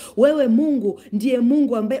ajabu. Wewe Mungu ndiye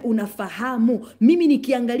Mungu ambaye unafahamu. Mimi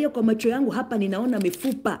nikiangalia kwa macho yangu hapa ninaona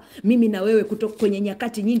mifupa. Mimi na wewe kutoka kwenye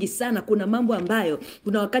nyakati nyingi sana kuna mambo ambayo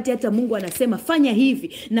kuna wakati hata Mungu anasema fanya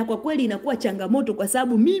hivi, na kwa kweli inakuwa changamoto kwa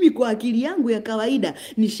sababu mimi kwa akili yangu ya kawaida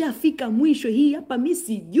nishafika mwisho. Hii hapa mimi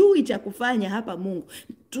sijui cha kufanya hapa. Mungu,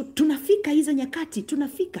 tunafika hizo nyakati,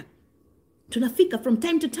 tunafika from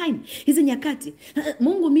time to time hizi nyakati.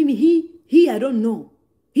 Mungu, mimi hii I don't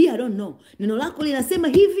know. Neno lako linasema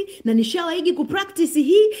hivi na nishawaigi kupractice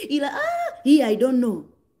hii, ila hii I don't know.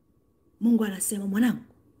 Mungu anasema, mwanangu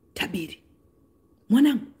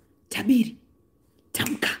tabiri,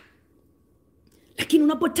 tamka. Lakini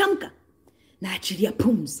unapotamka, na achilia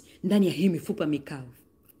pumzi ndani ya hii mifupa mikavu.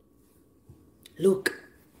 Look,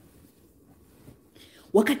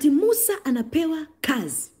 wakati Musa anapewa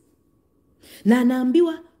kazi na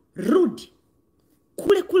anaambiwa rudi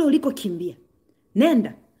kule ulikokimbia,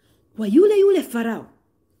 nenda kwa yule Farao,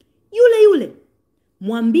 yule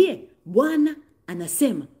mwambie Bwana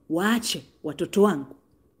anasema waache watoto wangu.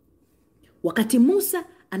 Wakati Musa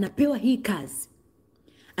anapewa hii kazi,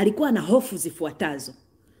 alikuwa na hofu zifuatazo.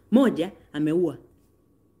 Moja, ameua,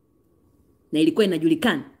 na ilikuwa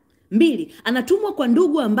inajulikana. 2, anatumwa kwa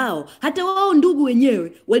ndugu ambao hata wao ndugu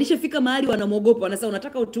wenyewe walishafika mahali wanamwogopa, wanasema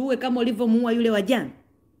unataka utuue kama ulivyomuua yule wa jana.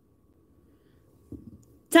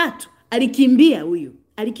 3, alikimbia huyu.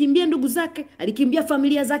 Alikimbia ndugu zake, alikimbia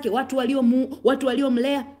familia zake, watu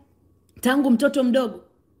waliomlea tangu mtoto mdogo.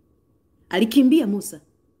 Alikimbia Musa.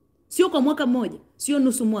 Sio kwa mwaka mmoja, sio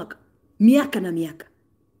nusu mwaka, miaka na miaka.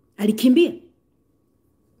 Alikimbia.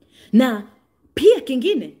 Na pia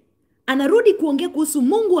kingine, anarudi kuongea kuhusu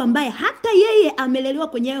Mungu ambaye hata yeye amelelewa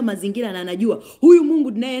kwenye hayo mazingira, na anajua huyu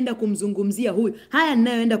Mungu ninayeenda kumzungumzia, huyu haya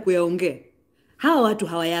ninayoenda kuyaongea, hawa watu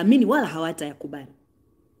hawayaamini wala hawatayakubali.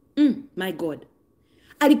 My God.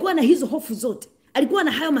 Alikuwa na hizo hofu zote, alikuwa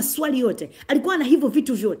na hayo maswali yote, alikuwa na hivyo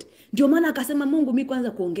vitu vyote. Ndio maana akasema, Mungu, mimi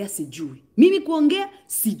kwanza kuongea sijui.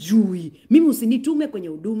 Mimi usinitume kwenye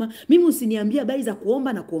huduma, mimi usiniambie habari za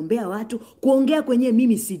kuomba na kuombea watu. Kuongea kwenye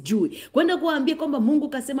mimi sijui. Kwenda kuambia kwamba Mungu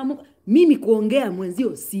kasema, Mungu, mimi kuongea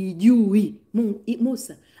mwenzio sijui.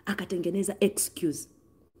 Musa akatengeneza excuse.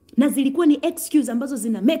 Na zilikuwa ni excuse ambazo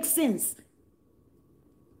zina make sense.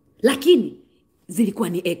 Lakini zilikuwa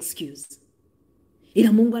ni excuse.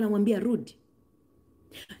 Ila Mungu anamwambia rudi.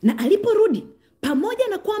 Na aliporudi, pamoja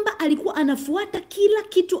na kwamba alikuwa anafuata kila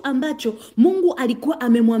kitu ambacho Mungu alikuwa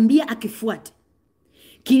amemwambia akifuate,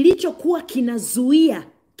 kilichokuwa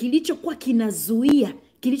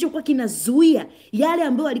kinazuia yale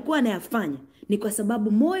ambayo alikuwa anayafanya ni kwa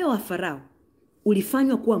sababu moyo wa Farao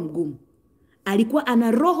ulifanywa kuwa mgumu. Alikuwa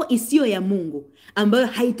ana roho isiyo ya Mungu ambayo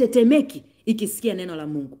haitetemeki ikisikia neno la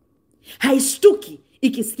Mungu, haistuki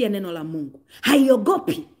ikisikia neno la Mungu,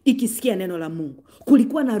 haiogopi ikisikia neno la Mungu.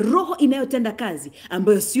 Kulikuwa na roho inayotenda kazi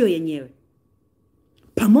ambayo sio yenyewe.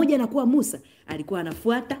 Pamoja na kuwa Musa alikuwa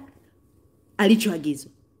anafuata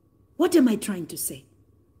alichoagizwa. What am I trying to say?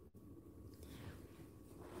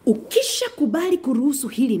 Ukisha kubali kuruhusu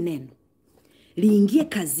hili neno liingie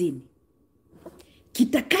kazini,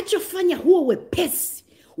 kitakachofanya huo wepesi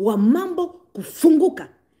wa mambo kufunguka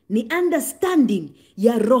ni understanding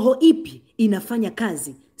ya roho ipi inafanya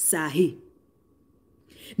kazi saa hii.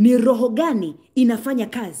 Ni roho gani inafanya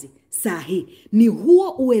kazi saa hii? Ni huo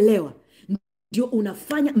uelewa ndio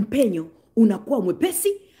unafanya mpenyo unakuwa mwepesi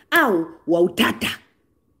au wa utata.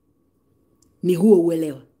 Ni huo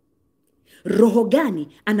uelewa. Roho gani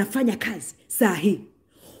anafanya kazi saa hii?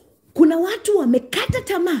 Kuna watu wamekata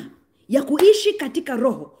tamaa ya kuishi katika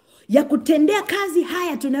roho, ya kutendea kazi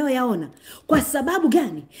haya tunayoyaona. Kwa sababu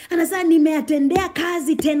gani? Anasema nimeyatendea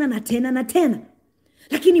kazi tena na tena na tena,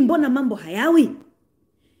 lakini mbona mambo hayawi?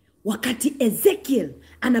 Wakati Ezekiel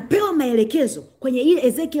anapewa maelekezo kwenye ile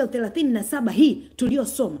Ezekiel 37 hii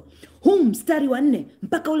tuliyosoma, huu mstari wa 4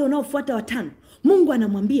 mpaka ule unaofuata wa 5, Mungu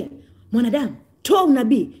anamwambia mwanadamu, toa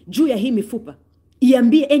unabii juu ya hii mifupa,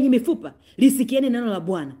 iambie enyi mifupa lisikieni neno la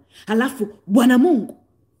Bwana. Halafu Bwana Mungu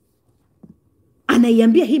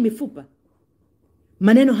anaiambia hii mifupa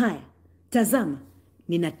maneno haya, tazama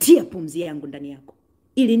ninatia pumzi yangu ndani yako.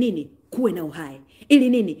 Ili nini? Kuwe na uhai. Ili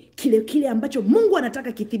nini? Kile ambacho Mungu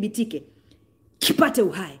anataka kithibitike, kipate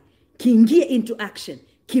uhai, kiingie into action,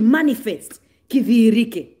 kimanifest,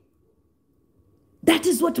 kidhihirike. That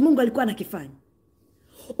is what Mungu alikuwa anakifanya.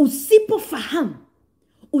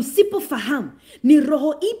 Usipofahamu ni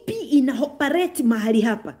roho ipi inaoperate mahali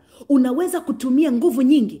hapa, unaweza kutumia nguvu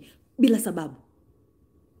nyingi bila sababu.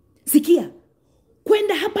 Sikia,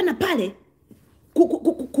 kwenda hapa na pale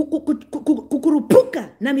kukurupuka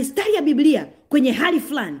na mistari ya Biblia kwenye hali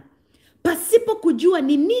fulani pasipo kujua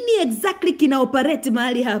ni nini exactly kinaoperate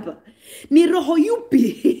mahali hapa, ni roho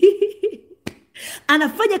yupi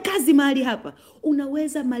anafanya kazi mahali hapa,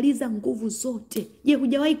 unaweza maliza nguvu zote. Je,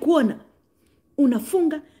 hujawahi kuona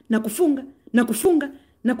unafunga na kufunga na kufunga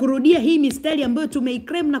na kurudia hii mistari ambayo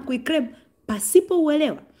tumeikrem na kuikrem pasipo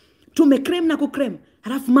uelewa? Tumekrem na kukrem,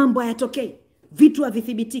 halafu mambo hayatokei, vitu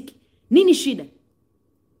havithibitiki. Nini shida?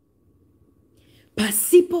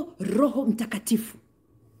 Pasipo Roho Mtakatifu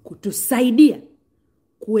kutusaidia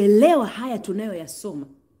kuelewa haya tunayoyasoma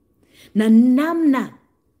na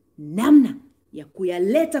namna ya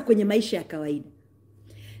kuyaleta kwenye maisha ya kawaida,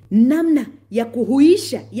 namna ya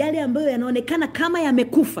kuhuisha yale ambayo yanaonekana kama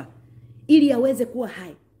yamekufa ili yaweze kuwa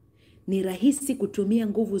hai, ni rahisi kutumia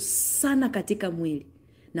nguvu sana katika mwili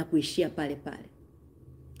na kuishia pale pale.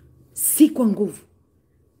 Si kwa nguvu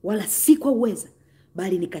wala si kwa uweza,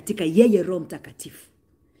 bali ni katika yeye Roho Mtakatifu.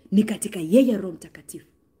 Ni katika yeye Roho Mtakatifu.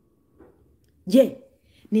 Je,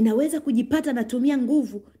 ninaweza kujipata natumia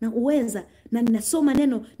nguvu na uweza na ninasoma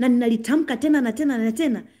neno na ninalitamka tena na tena na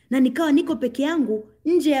tena na nikawa niko peke yangu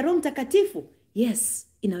nje ya Roho Mtakatifu? Yes,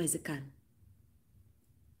 inawezekana.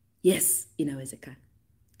 Yes, inawezekana.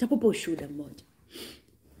 Takupa ushuhuda mmoja.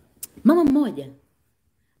 Mama mmoja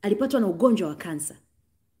alipatwa na ugonjwa wa kansa.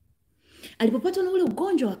 Alipopatwa na ule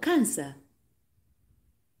ugonjwa wa kansa,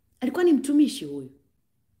 alikuwa ni mtumishi huyu,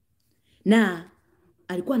 na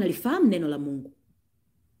alikuwa analifahamu neno la Mungu,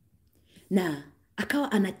 na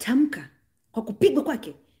akawa anatamka, kwa kupigwa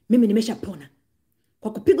kwake mimi nimeshapona,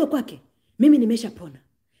 kwa kupigwa kwake mimi nimeshapona.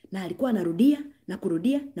 Na alikuwa anarudia na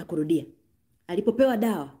kurudia na kurudia. Alipopewa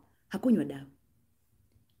dawa hakunywa dawa,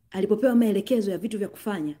 alipopewa maelekezo ya vitu vya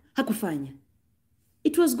kufanya hakufanya.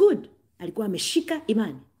 It was good. Alikuwa ameshika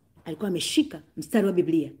imani, alikuwa ameshika mstari wa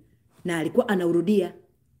Biblia, na alikuwa anaurudia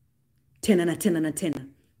tena na tena na tena.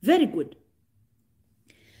 Very good.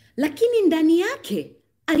 Lakini ndani yake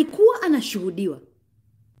alikuwa anashuhudiwa,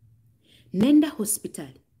 nenda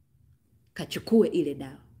hospitali kachukue ile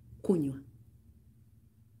dawa kunywa.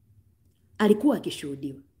 Alikuwa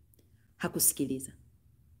akishuhudiwa, hakusikiliza.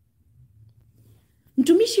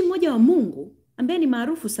 Mtumishi mmoja wa Mungu ambaye ni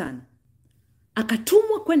maarufu sana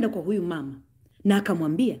akatumwa kwenda kwa huyu mama na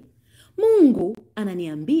akamwambia, Mungu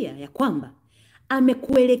ananiambia ya kwamba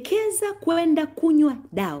amekuelekeza kwenda kunywa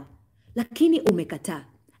dawa, lakini umekataa.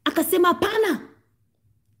 Akasema, hapana,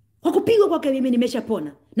 kwa kupigwa kwake mimi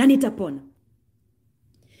nimeshapona na nitapona.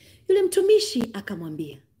 Yule mtumishi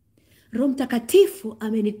akamwambia, Roho Mtakatifu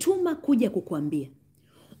amenituma kuja kukuambia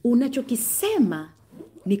unachokisema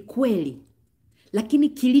ni kweli, lakini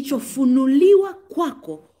kilichofunuliwa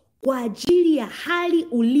kwako kwa ajili ya hali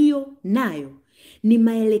ulio nayo ni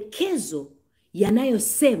maelekezo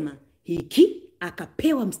yanayosema hiki.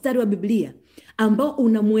 Akapewa mstari wa Biblia ambao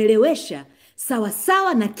unamuelewesha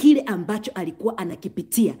sawasawa na kile ambacho alikuwa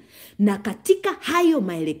anakipitia, na katika hayo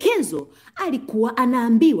maelekezo alikuwa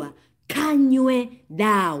anaambiwa kanywe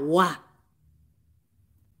dawa.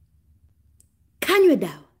 Kanywe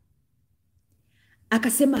dawa.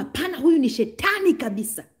 Akasema, hapana, huyu ni shetani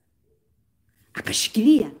kabisa.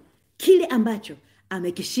 Akashikilia kile ambacho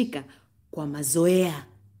amekishika kwa mazoea.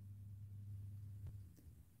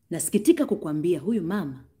 Nasikitika kukwambia huyu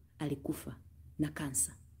mama alikufa na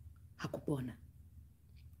kansa, hakupona.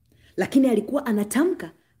 Lakini alikuwa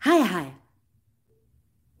anatamka haya.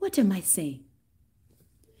 What am I saying?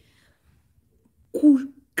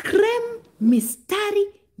 Kukrem mistari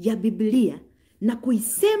ya Biblia na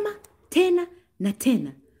kuisema tena na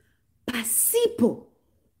tena pasipo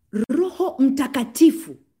Roho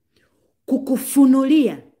Mtakatifu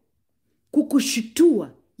kukufunulia,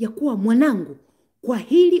 kukushutua ya kuwa, mwanangu, kwa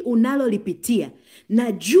hili unalolipitia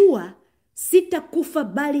najua sitakufa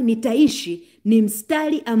bali nitaishi, ni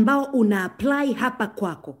mstari ambao una apply hapa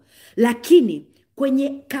kwako. Lakini kwenye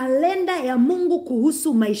kalenda ya Mungu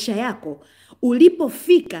kuhusu maisha yako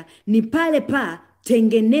ulipofika ni pale pa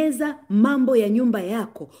tengeneza mambo ya nyumba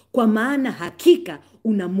yako, kwa maana hakika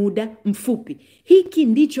una muda mfupi. Hiki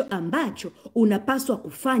ndicho ambacho unapaswa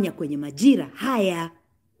kufanya kwenye majira haya.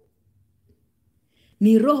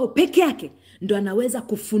 Ni Roho peke yake ndo anaweza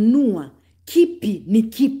kufunua kipi ni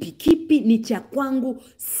kipi, kipi ni cha kwangu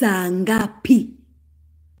saa ngapi.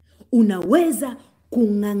 Unaweza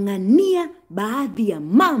kung'ang'ania baadhi ya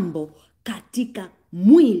mambo katika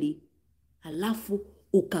mwili, halafu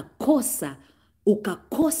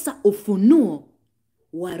ukakosa ufunuo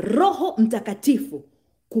wa Roho Mtakatifu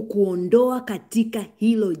kukuondoa katika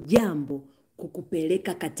hilo jambo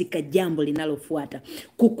kukupeleka katika jambo linalofuata,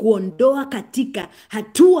 kukuondoa katika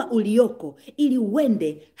hatua ulioko ili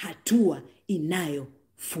uende hatua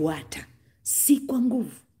inayofuata. Si kwa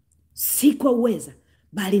nguvu, si kwa uweza,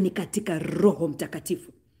 bali ni katika Roho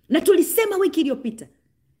Mtakatifu. Na tulisema wiki iliyopita,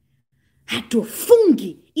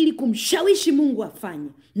 hatufungi ili kumshawishi Mungu afanye.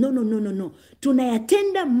 No.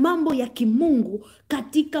 Tunayatenda mambo ya kimungu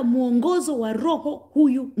katika mwongozo wa Roho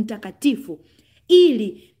huyu Mtakatifu,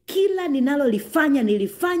 ili kila ninalolifanya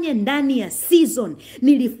nilifanye ndani ya season,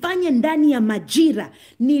 nilifanye ndani ya majira,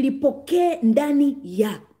 nilipokee ndani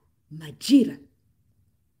ya majira.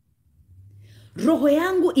 Roho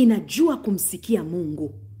yangu inajua kumsikia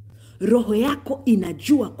Mungu. Roho yako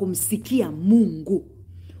inajua kumsikia Mungu.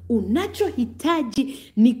 Unachohitaji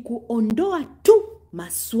ni kuondoa tu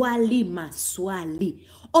maswali.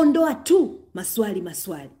 Ondoa tu maswali.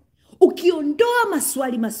 Ukiondoa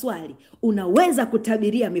maswali, unaweza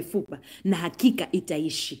kutabiria mifupa na hakika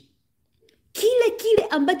itaishi. Kile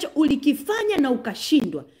ambacho ulikifanya na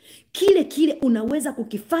ukashindwa, kile unaweza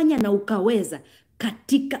kukifanya na ukaweza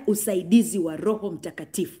katika usaidizi wa Roho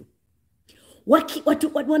Mtakatifu.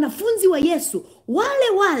 Wanafunzi wa Yesu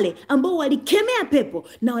wale ambao walikemea pepo,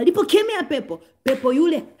 na walipokemea pepo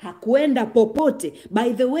yule hakuenda popote.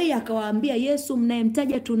 By the way, akawaambia, Yesu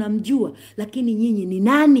mnayemtaja tunamjua, lakini nyinyi ni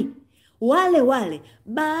nani? Wale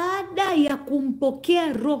baada ya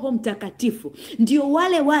kumpokea Roho Mtakatifu, ndio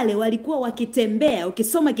wale walikuwa wakitembea.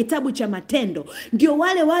 Ukisoma kitabu cha Matendo, ndio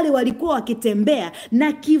wale walikuwa wakitembea,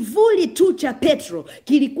 na kivuli tu cha Petro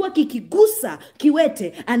kilikuwa kikigusa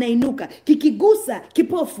kiwete anainuka, kikigusa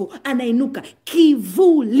kipofu anainuka.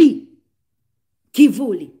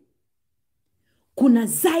 Kivuli. Kuna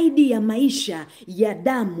zaidi ya maisha ya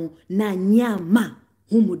damu na nyama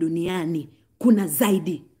humu duniani. Kuna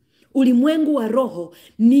zaidi. Ulimwengu wa roho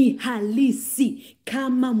ni halisi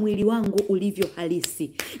kama mwili wangu ulivyo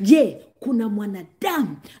halisi. Je, kuna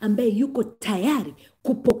mwanadamu ambaye yuko tayari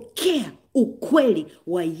kupokea ukweli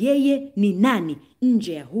wa yeye ni nani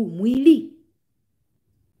nje ya huu mwili?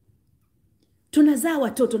 Tunazaa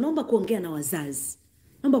watoto. Naomba kuongea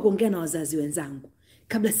na wazazi wenzangu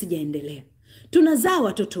kabla sijaendelea. Tunazaa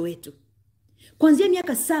watoto wetu. Kuanzia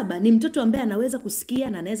miaka 7 ni mtoto ambaye anaweza kusikia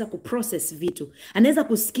na anaweza kuprocess vitu. Anaweza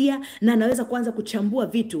kusikia na anaweza kuanza kuchambua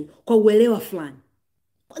vitu kwa uelewa fulani.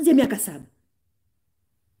 Kuanzia miaka 7.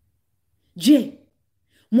 Je,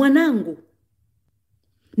 mwanangu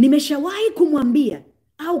nimeshawahi kumwambia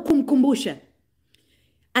au kumkumbusha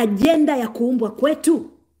ajenda ya kuumbwa kwetu,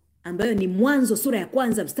 ambayo ni Mwanzo sura ya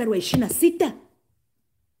 1 mstari wa 26?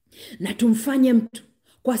 Na tumfanye mtu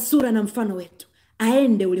kwa sura na mfano wetu,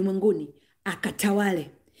 aende ulimwenguni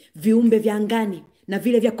akatawale viumbe vya angani na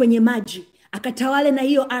vile vya kwenye maji, akatawale na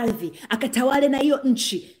hiyo ardhi, akatawale na hiyo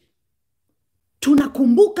nchi.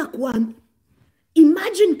 Tunakumbuka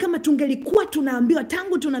imagine kama tungelikuwa tunaambiwa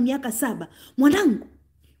tangu tuna miaka 7, mwanangu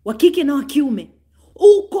wa kike na wa kiume,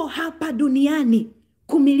 uko hapa duniani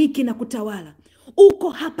kumiliki na kutawala. Uko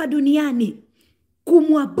hapa duniani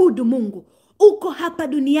kumwabudu Mungu. Uko hapa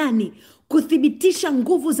duniani kuthibitisha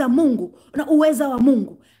nguvu za Mungu na uweza wa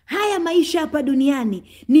Mungu. Haya maisha hapa duniani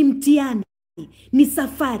ni mtihani, ni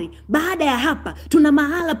safari. Baada ya hapa tuna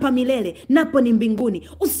mahala pa milele, napo ni mbinguni.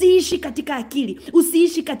 Usiishi katika akili,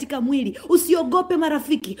 usiishi katika mwili. Usiogope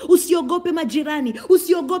marafiki, usiogope majirani,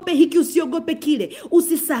 usiogope hiki, usiogope kile.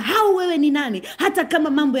 Usisahau wewe ni nani, hata kama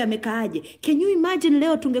mambo yamekaaje. Can you imagine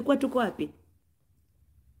leo tungekuwa tuko wapi?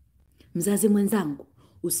 Mzazi mwenzangu,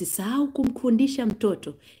 usisahau kumfundisha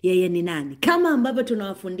mtoto yeye ni nani, kama ambavyo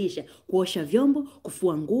tunawafundisha kuosha vyombo,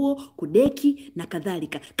 kufua nguo, kudeki na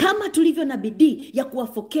kadhalika. Kama tulivyo na bidii ya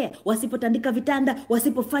kuwafokea wasipotandika vitanda,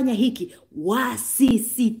 wasipofanya hiki.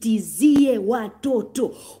 Wasisitizie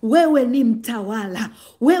watoto, wewe ni mtawala,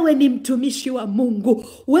 wewe ni mtumishi wa Mungu,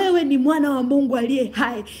 wewe ni mwana wa Mungu aliye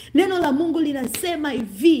hai. Neno la Mungu linasema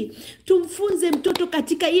hivi, tumfunze mtoto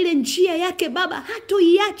katika ile njia yake baba,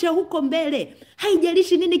 hatoiacha huko mbele.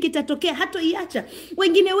 Haijalishi nini kitatokea, hatoiacha.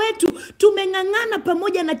 Wengine wetu tumeng'ang'ana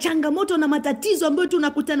pamoja na changamoto na matatizo ambayo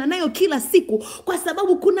tunakutana nayo kila siku, kwa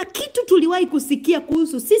sababu kuna kitu tuliwahi kusikia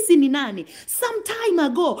kuhusu sisi ni nani some time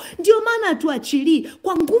ago. Ndio maana hatuachilii.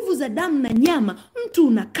 Kwa nguvu za damu na nyama, mtu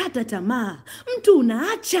unakata tamaa, mtu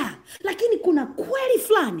unaacha. Lakini kuna kweli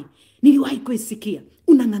fulani niliwahi kuisikia,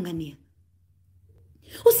 unang'ang'ania.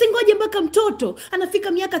 Usingoje mpaka mtoto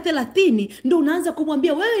anafika miaka 30 ndo unaanza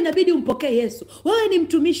kumwambia wewe inabidi umpokee Yesu, wewe ni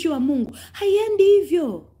mtumishi wa Mungu. Haiendi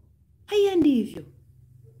hivyo.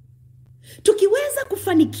 Tukiweza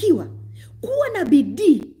kufanikiwa kuwa na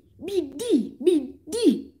bidii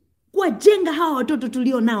kuwajenga hawa watoto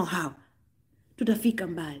tulio nao hawa, tutafika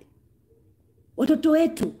mbali. Watoto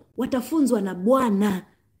wetu watafunzwa na Bwana.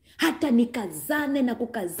 Hata nikazane na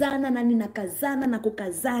kukazana na ninakazana na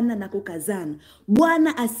kukazana na kukazana,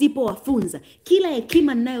 Bwana asipowafunza, kila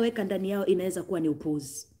hekima ninayoweka ndani yao inaweza kuwa ni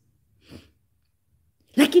upuuzi.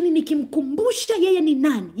 Lakini nikimkumbusha yeye ni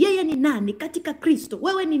nani, yeye ni nani katika Kristo,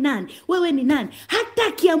 wewe ni nani, wewe ni nani, hata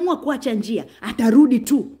akiamua kuacha njia atarudi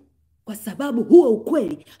tu, kwa sababu huo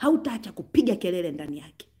ukweli hautaacha kupiga kelele ndani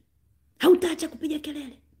yake, hautaacha kupiga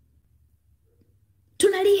kelele.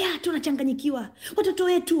 Tunalia, tunachanganyikiwa, watoto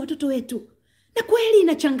wetu, na kweli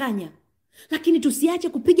inachanganya, lakini tusiache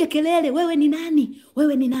kupiga kelele, wewe ni nani,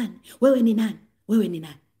 wewe ni nani, wewe ni nani, wewe ni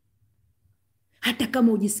nani. Hata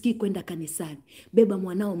kama ujisikii kwenda kanisani, beba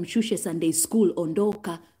mwanao, mshushe Sunday school,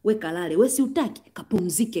 ondoka, weka lale. Wewe si utaki,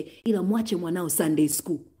 kapumzike, ila mwache mwanao Sunday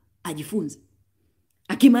school ajifunze.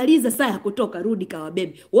 Akimaliza saa ya kutoka, rudi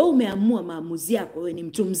kawabebe. Wewe umeamua maamuzi yako, wewe ni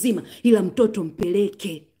mtu mzima, ila mtoto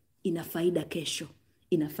mpeleke, ina faida kesho,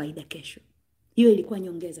 ina faida kesho. Hiyo ilikuwa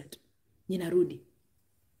nyongeza tu. Ninarudi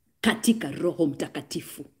katika Roho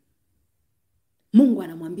Mtakatifu. Mungu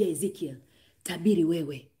anamwambia Ezekiel, tabiri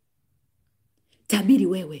wewe, tabiri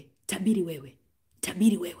wewe, tabiri wewe,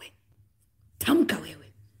 tabiri wewe, tamka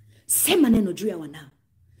wewe, sema neno juu ya wanao,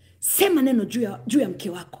 sema neno juu ya mke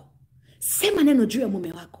wako, sema neno juu ya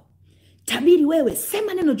mume wako, tabiri wewe,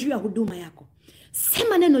 sema neno juu ya huduma yako,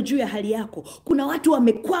 sema neno juu ya hali yako. Kuna watu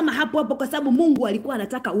wamekwama hapo kwa sababu Mungu alikuwa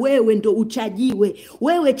anataka wewe ndo uchajiwe.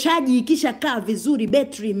 Wewe chaji ikisha kaa vizuri,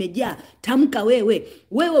 betri imejaa, tamka wewe.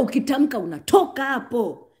 Wewe ukitamka unatoka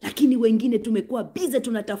hapo. Lakini wengine tumekuwa bize,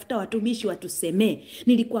 tunatafuta watumishi watusemee.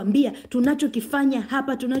 Nilikwambia tunachokifanya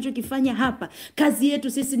hapa, kazi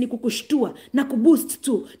yetu sisi ni kukushtua na kuboost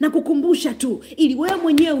tu na kukumbusha tu, ili wewe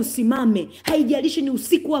mwenyewe usimame. Haijalishi ni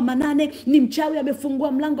usiku wa manane, ni mchawi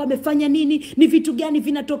amefungua mlango, amefanya nini, ni vitu gani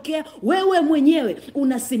vinatokea, wewe mwenyewe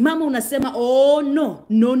unasimama, unasema oh no,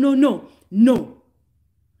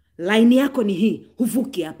 line yako ni hii,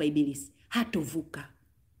 huvuki hapa. Ibilisi hatovuka,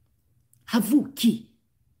 havuki.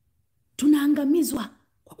 Tunaangamizwa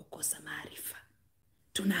kwa kukosa maarifa.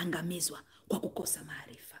 Tunaangamizwa kwa kukosa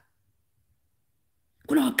maarifa.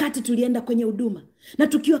 Kuna wakati tulienda kwenye huduma, na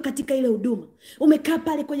tukiwa katika ile huduma, umekaa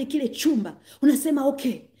pale kwenye kile chumba, unasema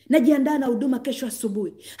okay, najiandaa na huduma kesho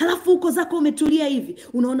asubuhi. Halafu uko zako umetulia hivi,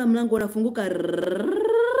 unaona mlango unafunguka,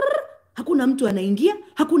 hakuna mtu anaingia,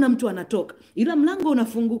 hakuna mtu anatoka, ila mlango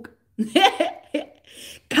unafunguka.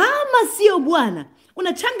 Kama sio Bwana,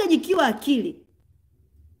 unachanganyikiwa akili.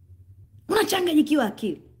 Unachanganyikiwa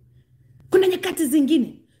akili. Kuna nyakati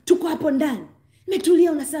zingine tuko hapo ndani,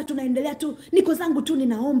 metulia, unasema tunaendelea tu, niko zangu tu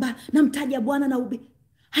ninaomba, namtaja Bwana na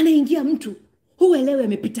anaingia mtu, huelewe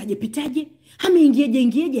amepitaje,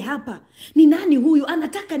 ameingiaje hapa, ni nani huyu,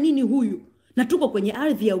 anataka nini huyu? Na tuko kwenye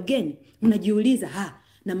ardhi ya ugeni, unajiuliza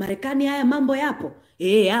na Marekani haya mambo yapo?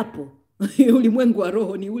 Yapo. Ulimwengu wa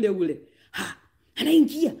roho ni ule.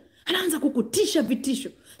 Anaingia, anaanza kukutisha vitisho,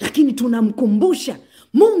 lakini tunamkumbusha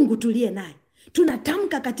Mungu tuliye naye.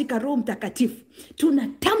 Tunatamka katika Roho Mtakatifu,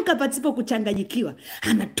 tunatamka pasipo kuchanganyikiwa.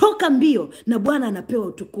 Anatoka mbio na Bwana anapewa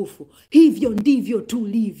utukufu. Hivyo ndivyo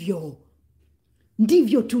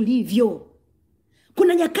tulivyo.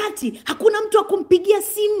 Kuna nyakati hakuna mtu wa kumpigia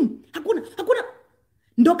simu, hakuna.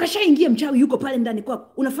 Ndo kashaingia mchawi, yuko pale ndani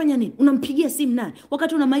kwako, unafanya nini? Unampigia simu nani?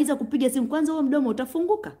 Wakati unamaliza kupiga simu, kwanza huo mdomo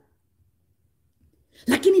utafunguka.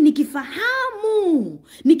 Lakini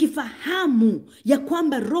nikifahamu ya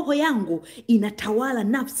kwamba roho yangu inatawala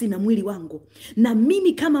nafsi na mwili wangu, na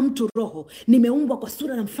mimi kama mtu roho nimeumbwa kwa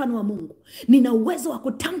sura na mfano wa Mungu, nina uwezo wa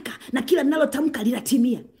kutamka na kila ninalotamka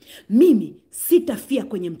linatimia. Mimi sitafia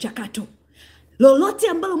kwenye mchakato. Lolote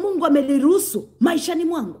ambalo Mungu ameliruhusu maishani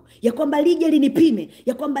mwangu, ya kwamba lije linipime,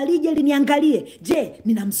 ya kwamba lije liniangalie, je,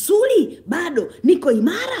 nina msuli? Bado niko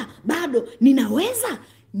imara? Bado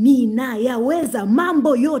ninayaweza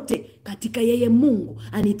mambo yote katika yeye Mungu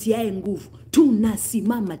anitiaye nguvu.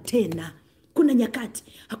 Tunasimama tena. Kuna nyakati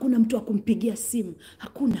hakuna mtu wa kumpigia simu,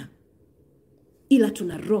 hakuna, ila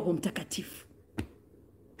tuna Roho Mtakatifu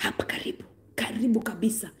hapa karibu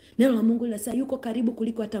kabisa. Neno la Mungu linasema yuko karibu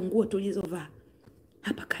kuliko hata nguo tulizovaa.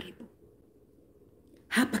 Hapa karibu.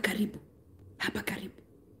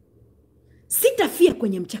 Sitafia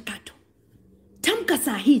kwenye mchakato. Tamka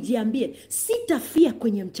saa hii jiambie, sitafia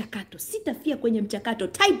kwenye mchakato, sitafia kwenye mchakato.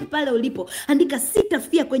 Type pale ulipo, andika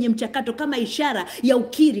sitafia kwenye mchakato, kama ishara ya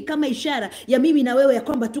ukiri, kama ishara ya mimi na wewe ya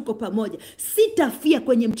kwamba tuko pamoja. Sitafia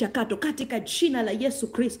kwenye mchakato katika jina la Yesu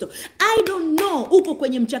Kristo. I don't know uko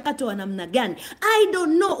kwenye mchakato wa namna gani. I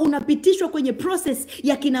don't know unapitishwa kwenye process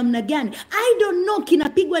ya kinamna gani. I don't know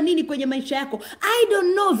kinapigwa nini kwenye maisha yako. I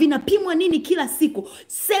don't know vinapimwa nini kila siku.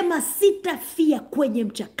 Sema sitafia kwenye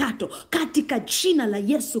mchakato katika jina la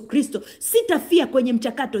Yesu Kristo. Sitafia kwenye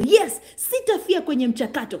mchakato. Yes, sitafia kwenye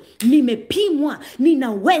mchakato. Nimepimwa,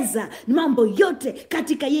 ninaweza mambo yote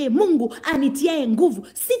katika yeye Mungu anitiaye nguvu.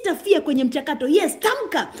 Sitafia kwenye mchakato. Yes,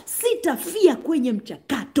 tamka sitafia kwenye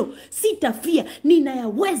mchakato. Sitafia,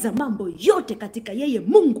 ninayaweza mambo yote katika yeye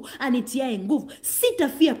Mungu anitiaye nguvu.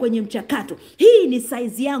 Sitafia kwenye mchakato. Hii ni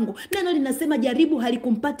size yangu. Neno linasema jaribu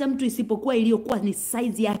halikumpata mtu isipokuwa iliyokuwa ni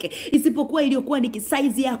size yake, isipokuwa iliyokuwa ni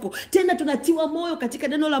size yako. Tena tunatiwa moyo katika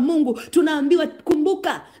neno la Mungu, tunaambiwa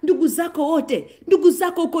kumbuka ndugu zako wote, ndugu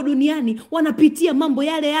zako huko duniani wanapitia mambo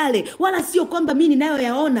yale yale, wala sio kwamba mimi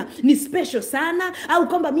ninayoyaona ni special sana au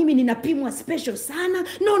kwamba mimi ninapimwa special sana.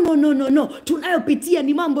 No. Tunayopitia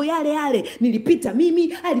ni mambo yale yale. Nilipita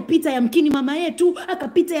mimi, alipita yamkini mama yetu,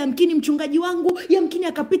 akapita yamkini mchungaji wangu, yamkini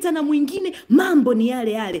akapita na mwingine. Mambo ni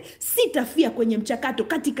yale yale. Sitafia kwenye mchakato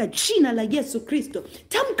katika jina la Yesu Kristo.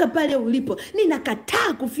 Tamka pale ulipo,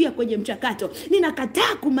 ninakataa kufia kwenye mchakato.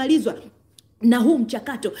 Ninakataa kumalizwa na huu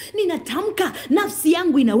mchakato. Ninatamka nafsi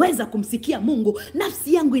yangu inaweza kumsikia Mungu.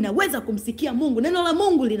 Nafsi yangu inaweza kumsikia Mungu. Neno la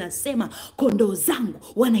Mungu linasema kondoo zangu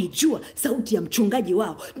wanaijua sauti ya mchungaji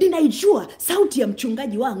wao. Ninaijua sauti ya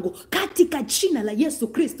mchungaji wangu katika jina la Yesu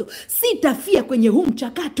Kristo. Sitafia kwenye huu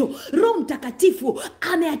mchakato. Roho Mtakatifu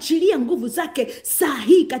ameachilia nguvu zake saa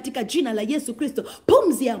hii katika jina la Yesu Kristo.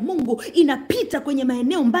 Pumzi ya Mungu inapita kwenye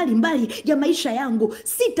maeneo mbalimbali ya maisha yangu.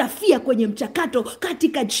 Sitafia kwenye mchakato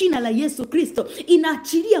katika jina la Yesu Kristo.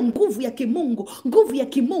 Inaachilia nguvu ya kimungu, nguvu ya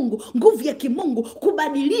kimungu, nguvu ya kimungu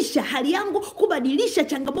kubadilisha hali yangu, kubadilisha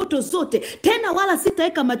changamoto zote. Tena wala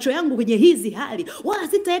sitaweka macho yangu kwenye hizi hali, wala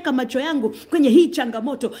sitaweka macho yangu kwenye hii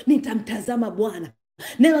changamoto. Nitamtazama Bwana.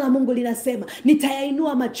 Neno la Mungu linasema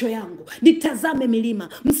nitayainua macho yangu nitazame milima.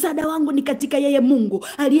 Msaada wangu ni katika yeye Mungu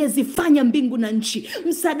aliyezifanya mbingu na nchi.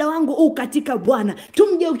 Msaada wangu katika Bwana.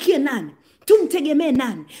 Tumgeukie nani? Tumtegemee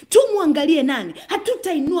nani? Tumwangalie nani?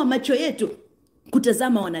 Hatutainua macho yetu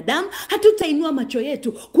kutazama wanadamu, hatutainua macho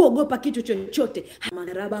yetu kuogopa kitu chochote.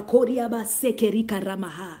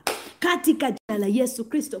 Katika jina la Yesu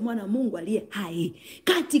Kristo mwana wa Mungu aliye hai,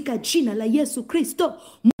 katika jina la Yesu Kristo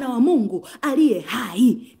mwana wa Mungu aliye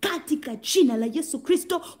hai, katika jina la Yesu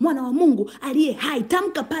Kristo mwana wa Mungu aliye hai.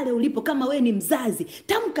 Tamka pale ulipo, kama we ni mzazi,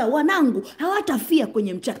 tamka wanangu hawatafia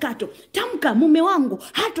kwenye mchakato. Tamka mume wangu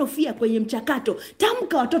hatofia kwenye mchakato.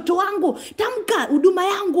 Tamka watoto wangu, tamka huduma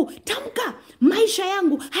yangu, tamka maisha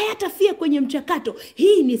yangu hayatafia kwenye mchakato.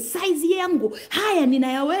 Hii ni size yangu. Haya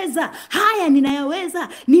ninayaweza, haya ninayaweza.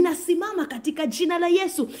 Ninasimama katika jina la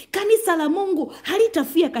Yesu. Kanisa la Mungu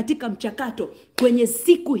halitafia katika mchakato. Kwenye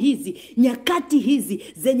siku hizi, nyakati hizi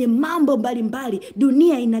zenye mambo mbalimbali,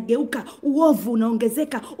 dunia inageuka, uovu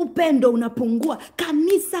unaongezeka, upendo unapungua,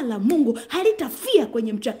 kanisa la Mungu halitafia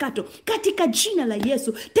kwenye mchakato katika jina la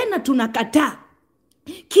Yesu. Tena tunakataa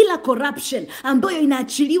kila corruption ambayo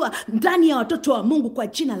inaachiliwa ndani ya watoto wa Mungu kwa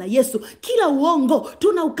jina la Yesu. Kila uongo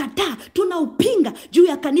tunaukataa, tunaupinga juu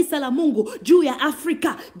ya kanisa la Mungu, juu ya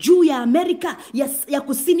Afrika, juu ya Amerika ya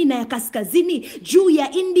kusini na ya kaskazini, juu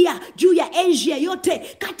ya India, juu ya Asia yote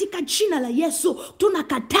katika jina la Yesu.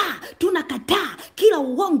 Tunakataa kila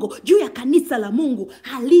uongo juu ya kanisa la Mungu.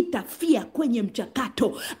 Halitafia kwenye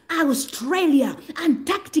mchakato. Australia,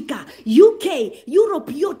 Antarctica, UK,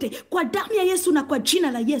 Europe yote kwa damu ya Yesu na kwa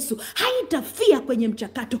jina la Yesu haitafia kwenye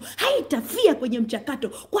mchakato. Haitafia kwenye mchakato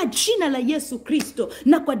kwa jina la Yesu Kristo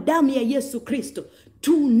na kwa damu ya Yesu Kristo.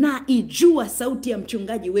 Tunaijua sauti ya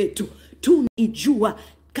mchungaji wetu. Tunaijua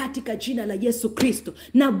katika jina la Yesu Kristo.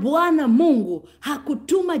 Na Bwana Mungu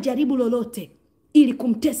hakutuma jaribu lolote ili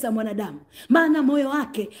kumtesa mwanadamu, maana moyo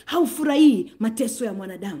wake haufurahii mateso ya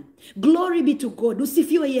mwanadamu. Glory be to God.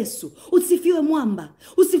 Usifiwe Yesu, usifiwe mwamba,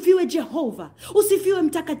 usifiwe Jehova, usifiwe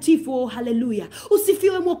mtakatifu. Oh, haleluya.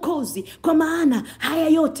 Usifiwe Mwokozi, kwa maana haya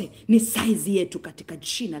yote ni saizi yetu katika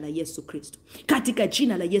jina la Yesu Kristo. Katika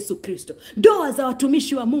jina la Yesu Kristo. Ndoa za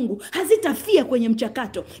watumishi wa Mungu hazitafia kwenye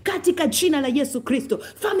mchakato katika jina la Yesu Kristo.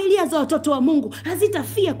 Familia za watoto wa Mungu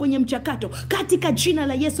hazitafia kwenye mchakato katika jina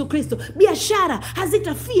la Yesu Kristo. Biashara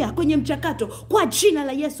hazitafia kwenye mchakato kwa jina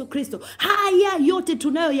la Yesu Kristo. Haya yote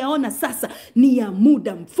tunayoyaona sasa ni ya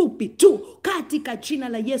muda mfupi tu katika jina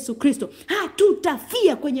la Yesu Kristo.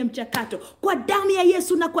 Hatutafia kwenye mchakato kwa damu ya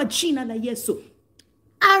Yesu na kwa jina la Yesu.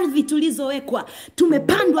 ardhi tulizowekwa.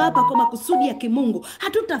 Tumepandwa hapa kwa makusudi ya kimungu.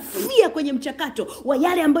 Hatutafia kwenye mchakato wa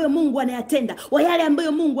yale ambayo Mungu anayatenda, wa yale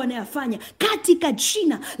ambayo Mungu anayafanya, katika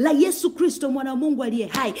jina la Yesu Kristo, mwana wa Mungu aliye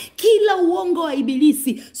hai. Kila uongo wa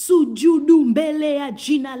ibilisi, sujudu mbele ya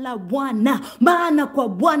jina la Bwana, maana kwa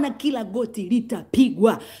Bwana kila goti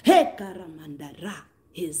litapigwa. Hekaramandara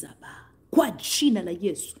hezaba, kwa jina la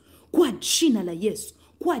Yesu, kwa jina la Yesu,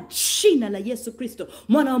 kwa jina la Yesu Kristo,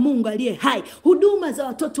 mwana wa Mungu aliye hai. Huduma za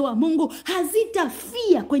watoto wa Mungu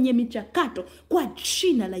hazitafia kwenye michakato, kwa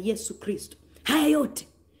jina la Yesu Kristo. Haya yote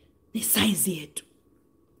ni saizi yetu,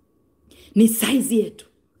 ni saizi yetu,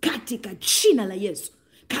 katika jina la Yesu,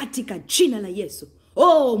 katika jina la Yesu.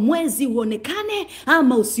 Mwezi uonekane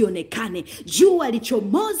ama usionekane, jua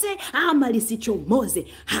lichomoze ama lisichomoze,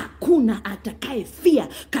 hakuna atakayefia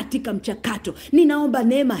katika mchakato. Ninaomba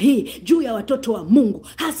neema hii juu ya watoto wa Mungu,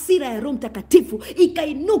 hasira ya Roho Mtakatifu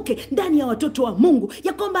ikainuke ndani ya watoto wa Mungu,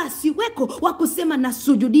 ya kwamba asiweko wa kusema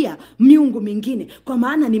nasujudia miungu mingine, kwa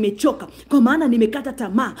maana nimechoka, kwa maana nimekata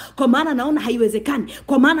tamaa, kwa maana naona haiwezekani,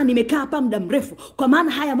 kwa maana nimekaa hapa muda mrefu, kwa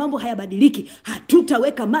maana haya mambo hayabadiliki.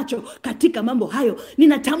 Hatutaweka macho katika mambo hayo.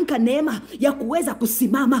 Ninatamka neema ya kuweza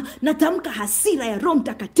kusimama. Natamka hasira ya Roho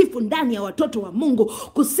Mtakatifu ndani ya watoto wa Mungu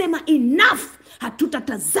kusema enough.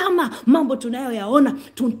 Hatutatazama mambo tunayoyaona,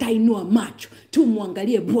 tutainua macho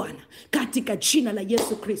tumwangalie Bwana, katika jina la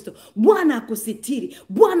Yesu Kristo. Bwana akusitiri,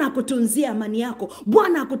 Bwana akutunzie amani yako,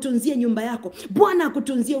 Bwana akutunzie nyumba yako, Bwana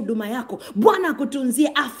akutunzie huduma yako, Bwana akutunzie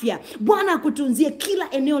afya, Bwana akutunzie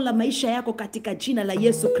kila eneo la maisha yako, katika jina la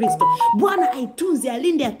Yesu Kristo. Bwana aitunze,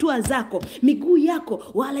 alinde hatua zako, miguu yako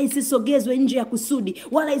wala isisogezwe nje ya kusudi,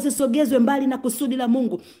 wala isisogezwe mbali na kusudi la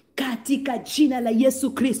Mungu, katika jina la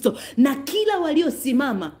Yesu Kristo. Na kila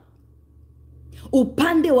waliosimama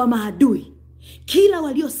upande wa maadui, kila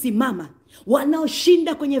waliosimama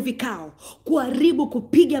wanaoshinda kwenye vikao kuharibu,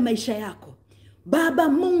 kupiga maisha yako, Baba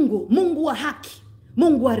Mungu, Mungu wa haki,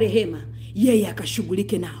 Mungu wa rehema, yeye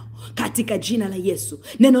akashughulike nao, katika jina la Yesu.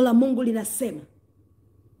 Neno la Mungu linasema,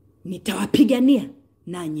 nitawapigania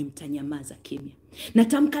nanyi mtanyamaza kimya.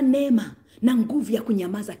 Natamka neema na nguvu ya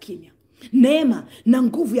kunyamaza kimya, neema na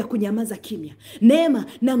nguvu ya kunyamaza kimya, neema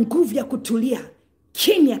na nguvu ya kutulia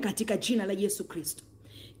kimya, katika jina la Yesu Kristo.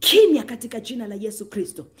 Kimya katika jina la Yesu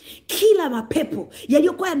Kristo. Kila mapepo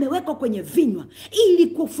yaliyokuwa yamewekwa kwenye vinywa ili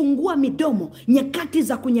kufungua midomo nyakati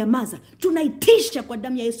za kunyamaza, tunaitisha kwa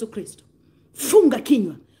damu ya Yesu Kristo. Funga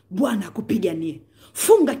kinywa, Bwana akupiganie.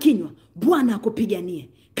 Funga kinywa, Bwana akupiganie,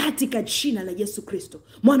 katika jina la Yesu Kristo,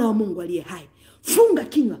 mwana wa Mungu aliye hai. Funga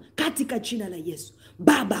kinywa katika jina la Yesu.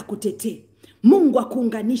 Baba akutetee, Mungu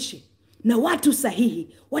akuunganishe na watu sahihi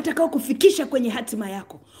watakao kufikisha kwenye hatima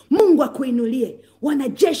yako. Mungu akuinulie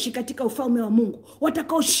wanajeshi katika ufalme wa Mungu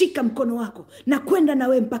watakao shika mkono wako na kwenda na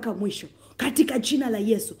wewe mpaka mwisho, katika jina la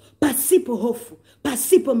Yesu, pasipo hofu,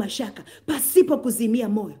 pasipo mashaka, pasipo kuzimia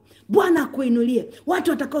moyo. Bwana akuinulie watu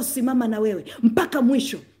watakao simama na wewe mpaka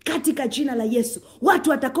mwisho, katika jina la Yesu. Watu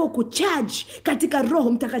watakao kucharge katika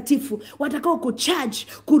Roho Mtakatifu, watakao kucharge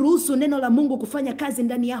kuruhusu neno la Mungu kufanya kazi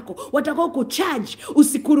ndani yako, watakao kucharge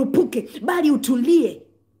usikurupuke, bali utulie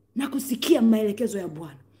na kusikia maelekezo ya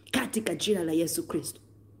Bwana, katika jina la Yesu Kristo,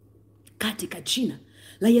 katika jina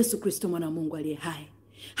la Yesu Kristo, mwana wa Mungu aliye hai.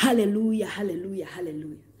 Haleluya, haleluya,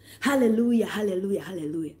 haleluya, haleluya, haleluya,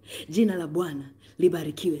 haleluya. Jina la Bwana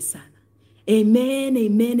libarikiwe sana. Amen,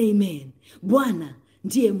 amen, amen. Bwana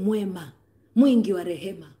ndiye mwema, mwingi wa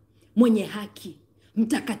rehema, mwenye haki,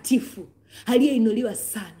 mtakatifu, aliyeinuliwa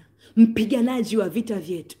sana, mpiganaji wa vita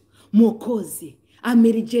vyetu, mwokozi,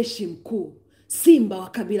 amiri jeshi mkuu, simba wa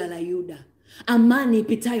kabila la Yuda, amani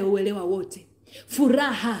ipitayo uelewa wote,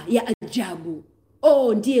 furaha ya ajabu.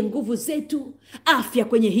 Ndiye nguvu zetu, afya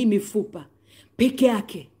kwenye hii mifupa. Peke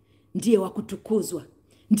yake ndiye wa kutukuzwa,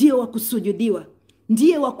 ndiye wa kusujudiwa,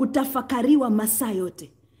 ndiye wa kutafakariwa masaa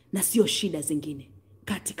yote, na sio shida zingine,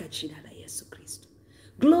 katika jina la Yesu Kristo.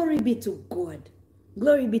 Glory be to God.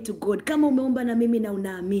 Glory be to God. Kama umeomba na mimi na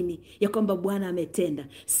unaamini ya kwamba Bwana ametenda,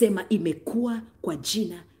 sema imekuwa kwa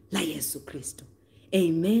jina la Yesu Kristo.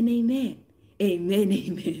 Amen, amen. Amen,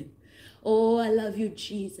 amen. I love you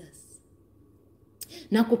Jesus.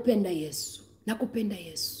 Nakupenda Yesu. Nakupenda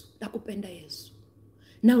Yesu. Nakupenda Yesu.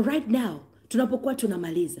 Now right now, tunapokuwa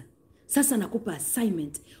tunamaliza, sasa nakupa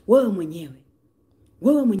assignment wewe mwenyewe.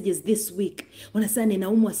 Wewe mwenyewe this week, wanasema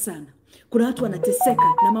ninaumwa sana. Kuna watu wanateseka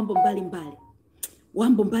na mambo mbalimbali.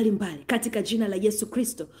 Mambo mbalimbali, katika jina la Yesu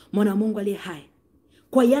Kristo, mwana wa Mungu aliye hai.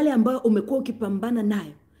 Kwa yale ambayo umekuwa ukipambana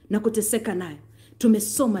nayo na kuteseka nayo,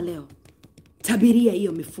 tumesoma leo, tabiria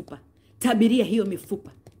hiyo mifupa. Tabiria hiyo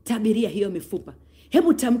mifupa. Tabiria hiyo mifupa.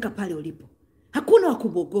 Hebu tamka pale ulipo. Hakuna wa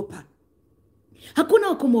kuogopa. Hakuna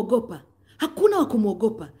wa kumwogopa, hakuna wa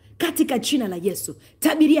kumwogopa katika jina la Yesu.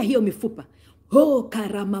 Tabiria hiyo mifupa.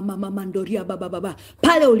 Karamamamandoria baba.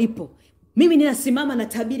 Pale ulipo, mimi ninasimama na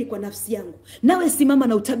tabiri kwa nafsi yangu, nawe simama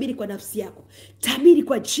na utabiri kwa nafsi yako. Tabiri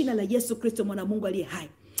kwa jina la Yesu Kristo, mwana Mungu aliye hai,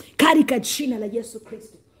 katika jina la Yesu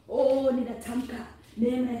Kristo. Ninatamka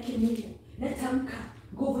neema ya Mungu, natamka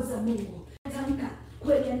nguvu za Mungu, natamka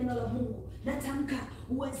kweli ya neno la Mungu, natamka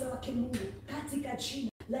uwezo wa Mungu katika jina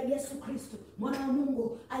la Yesu Kristo, mwana wa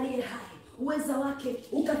Mungu aliye hai. Uwezo wake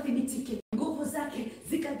ukathibitike, nguvu zake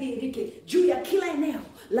zikadhihirike juu ya kila eneo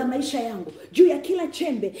la maisha yangu, juu ya kila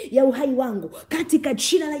chembe ya uhai wangu, katika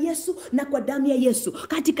jina la Yesu na kwa damu ya Yesu,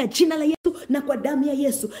 katika jina la Yesu na kwa damu ya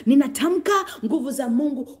Yesu. Ninatamka nguvu za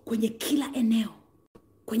Mungu kwenye kila eneo,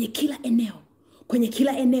 kwenye kila eneo, kwenye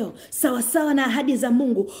kila eneo, sawasawa na ahadi za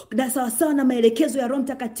Mungu na sawasawa na maelekezo ya Roho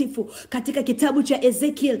Mtakatifu katika kitabu cha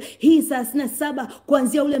Ezekiel hii 37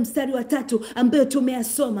 kuanzia ule mstari wa 3 ambayo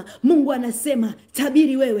tumeyasoma. Mungu anasema,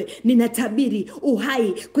 tabiri wewe. Ninatabiri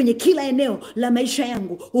uhai kwenye kila eneo la maisha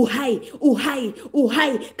yangu. Uhai, uhai,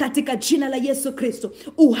 uhai katika jina la Yesu Kristo.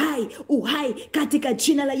 Uhai, uhai katika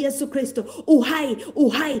jina la Yesu Kristo. Uhai,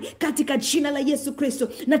 uhai katika jina la Yesu Kristo.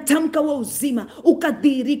 Natamka wa uzima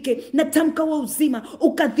ukadhihirike, natamka wa uzima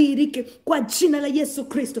ukadhihirike kwa jina la Yesu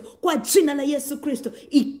Kristo, kwa jina la Yesu Kristo.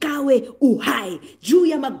 Ikawe uhai juu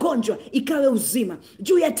ya magonjwa, ikawe uzima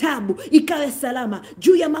juu ya tabu, ikawe salama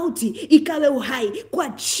juu ya mauti, ikawe uhai kwa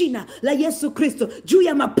jina la Yesu Kristo. Juu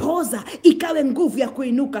ya mapoza, ikawe nguvu ya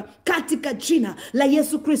kuinuka katika jina la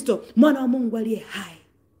Yesu Kristo, mwana wa Mungu aliye hai.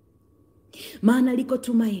 Maana liko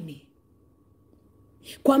tumaini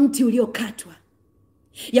kwa mti uliokatwa,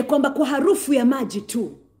 ya kwamba kwa harufu ya maji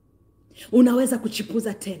tu unaweza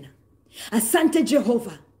kuchipuza tena. Asante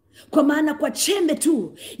Jehova, kwa maana kwa chembe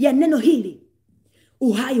tu ya neno hili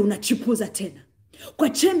uhai unachipuza tena. Kwa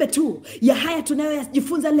chembe tu ya haya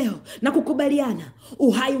tunayojifunza leo na kukubaliana,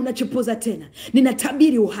 uhai unachipuza tena.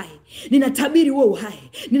 Ninatabiri uhai, ninatabiri huo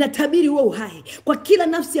uhai, ninatabiri huo uhai kwa kila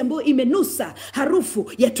nafsi ambayo imenusa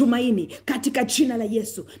harufu ya tumaini katika jina la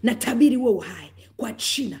Yesu. Natabiri huo uhai kwa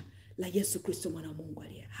jina la Yesu Kristo, mwana wa Mungu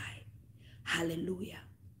aliye hai. Haleluya.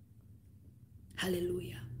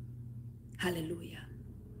 Haleluya, haleluya,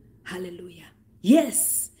 haleluya.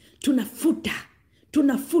 Yes,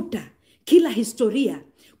 tunafuta kila historia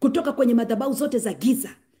kutoka kwenye madhabahu zote za giza.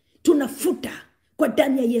 Tunafuta kwa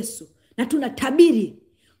damu ya Yesu, na tunatabiri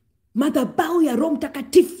madhabahu ya Roho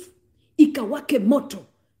Mtakatifu ikawake moto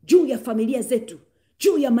juu ya familia zetu,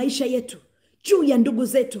 juu ya maisha yetu, juu ya ndugu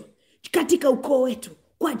zetu, katika ukoo wetu,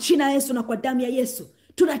 kwa jina la Yesu na kwa damu ya Yesu.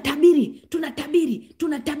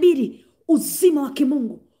 Tunatabiri uzima wa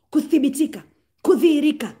kimungu kuthibitika,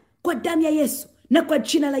 kudhihirika kwa damu ya Yesu na kwa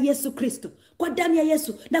jina la Yesu Kristo, kwa damu ya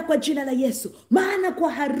Yesu na kwa jina la Yesu. Maana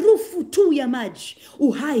kwa harufu tu ya maji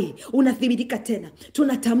uhai unathibitika tena.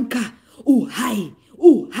 Tunatamka uhai,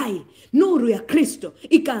 uhai, nuru ya Kristo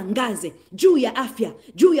ikaangaze juu ya afya,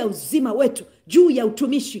 juu ya uzima wetu, juu ya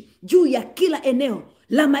utumishi, juu ya kila eneo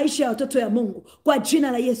la maisha ya watoto ya Mungu, kwa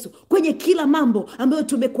jina la Yesu, kwenye kila mambo ambayo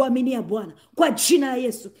tumekuaminia Bwana, kwa jina la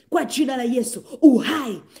Yesu, kwa jina la Yesu.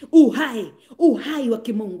 Uhai, uhai, uhai wa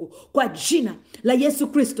kimungu kwa jina la Yesu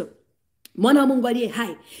Kristo, mwana wa Mungu aliye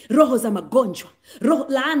hai. Roho za magonjwa, roho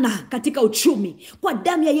laana katika uchumi, kwa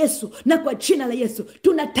damu ya Yesu na kwa jina la Yesu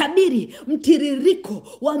tunatabiri mtiririko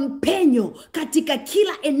wa mpenyo katika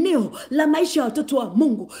kila eneo la maisha ya watoto wa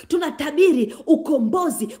Mungu. Tunatabiri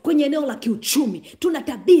ukombozi kwenye eneo la kiuchumi,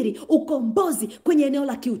 tunatabiri ukombozi kwenye eneo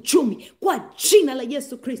la kiuchumi kwa jina la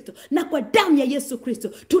Yesu Kristo na kwa damu ya Yesu Kristo.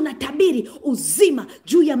 Tunatabiri uzima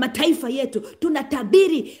juu ya mataifa yetu,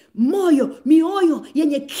 tunatabiri mioyo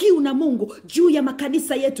yenye kiu na Mungu juu ya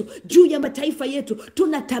makanisa yetu, juu ya mataifa yetu.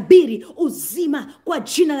 Tunatabiri uzima kwa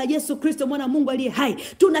jina la Yesu Kristo, mwana Mungu aliye hai.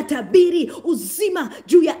 Tunatabiri uzima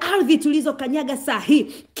juu ya ardhi tulizokanyaga saa hii,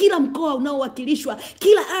 kila mkoa unaowakilishwa,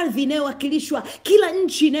 kila ardhi inayowakilishwa, kila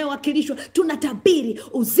nchi inayowakilishwa. Tunatabiri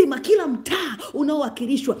uzima, kila mtaa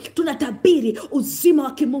unaowakilishwa. Tunatabiri uzima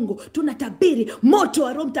wa kimungu. Tunatabiri moto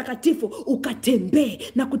wa Roho Mtakatifu ukatembee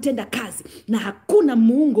na kutenda kazi, na hakuna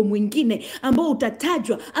muungu mwingine ambao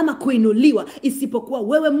utatajwa ama kuinuliwa isipokuwa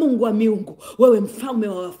wewe, Mungu wa miungu, wewe mfalme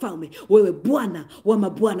wa wafalme, wewe Bwana wa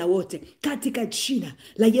mabwana wote, katika jina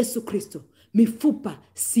la Yesu Kristo. Mifupa,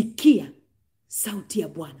 sikia sauti ya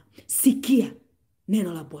Bwana, sikia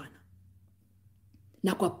neno la Bwana,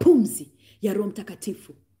 na kwa pumzi ya Roho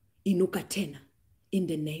Mtakatifu inuka tena, in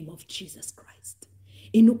the name of Jesus Christ.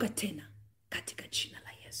 Inuka tena katika jina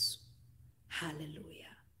la Yesu.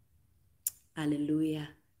 Haleluya, haleluya.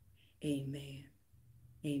 Amen,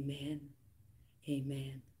 amen,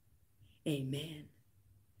 amen, amen,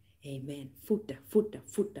 Amen. Futa, futa,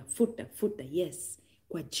 futa, futa, futa. Yes,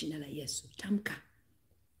 kwa jina la Yesu. Tamka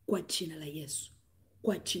kwa jina la Yesu,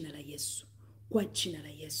 kwa jina la Yesu, kwa jina la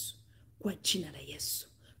Yesu, kwa jina la Yesu,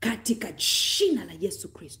 katika jina la Yesu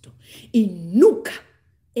Kristo. Inuka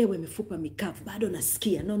ewe mifupa mikavu. Bado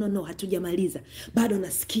nasikia. No, hatujamaliza. Bado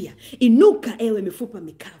nasikia. Inuka ewe mifupa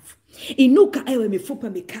mikavu. Inuka ewe mifupa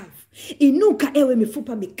mikavu. Inuka ewe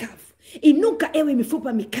mifupa mikavu. Inuka ewe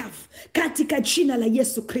mifupa mikavu katika jina la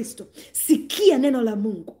Yesu Kristo. Sikia neno la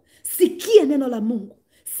Mungu. Sikia neno la Mungu.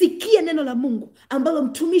 Sikia neno la Mungu ambalo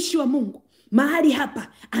mtumishi wa Mungu mahali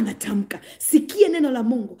hapa anatamka. Sikia neno la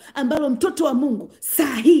Mungu ambalo mtoto wa Mungu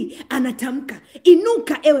saa hii anatamka.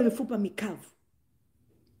 Inuka ewe mifupa mikavu,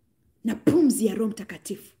 na pumzi ya Roho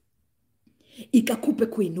Mtakatifu ikakupe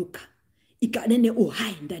kuinuka, ikanene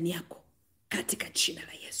uhai ndani yako katika jina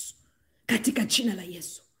la Yesu. Katika jina la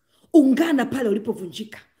Yesu. Ungana pale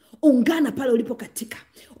ulipovunjika. Ungana pale ulipokatika.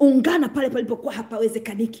 Ungana pale palipokuwa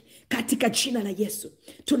hapawezekaniki katika jina la Yesu.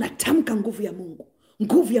 Tunatamka nguvu ya Mungu.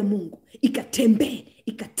 Nguvu ya Mungu ikatembee,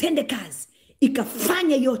 ikatende kazi,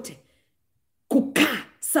 ikafanya yote kukaa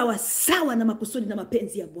sawa sawa na makusudi na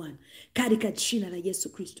mapenzi ya Bwana katika jina la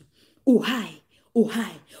Yesu Kristo. Uhai,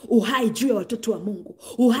 uhai, uhai juu ya watoto wa Mungu.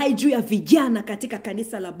 Uhai juu ya vijana katika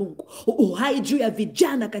kanisa la Mungu. Uhai juu ya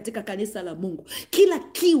vijana katika kanisa la Mungu. Kila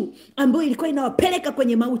kiu ambayo ilikuwa inawapeleka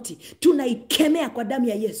kwenye mauti, tunaikemea kwa damu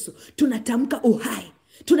ya Yesu. Tunatamka uhai.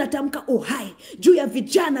 Tunatamka uhai juu ya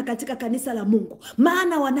vijana katika kanisa la Mungu,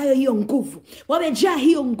 maana wanayo hiyo nguvu, wamejaa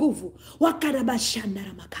hiyo nguvu.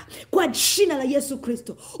 Wakarabashandaramaka kwa jina la Yesu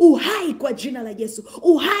Kristo. Uhai kwa jina la Yesu.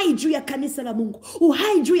 Uhai juu ya kanisa la Mungu.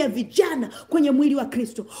 Uhai juu ya vijana kwenye mwili wa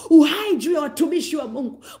Kristo. Uhai juu ya watumishi wa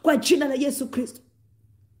Mungu kwa jina la Yesu Kristo.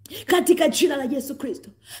 Katika jina la Yesu Kristo.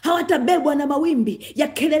 Hawatabebwa na mawimbi ya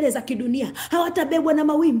kelele za kidunia. Hawatabebwa na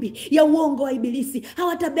mawimbi ya uongo wa ibilisi.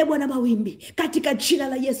 Hawatabebwa na mawimbi katika jina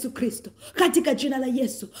la Yesu Kristo. Katika jina la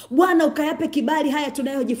Yesu. Bwana, ukayape kibali haya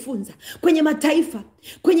tunayojifunza kwenye mataifa,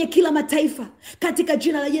 kwenye kila mataifa katika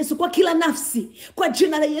jina la Yesu, kwa kila nafsi kwa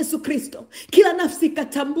jina la Yesu Kristo. Kila nafsi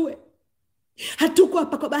ikatambue hatuko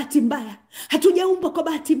hapa kwa bahati mbaya. Hatujaumbwa kwa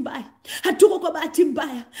bahati mbaya. Hatuko kwa bahati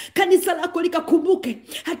mbaya. Kanisa lako likakumbuke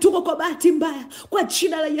hatuko kwa bahati mbaya kwa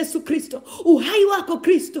jina la Yesu Kristo. Uhai wako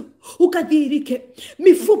Kristo ukadhihirike.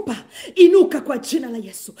 Mifupa inuka kwa jina la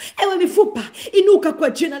Yesu. Ewe mifupa inuka kwa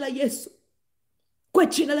jina la Yesu. Kwa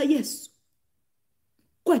jina la Yesu.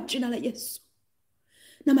 Kwa jina la Yesu.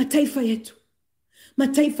 Na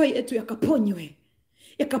mataifa yetu yakaponywe,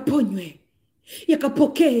 yakaponywe,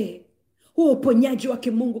 yakapokee huo uponyaji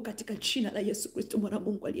wake Mungu katika jina la Yesu Kristo, mwana wa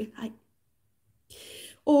Mungu aliye hai.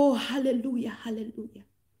 Oh, haleluya, haleluya.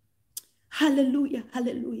 Haleluya,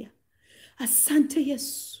 haleluya. Asante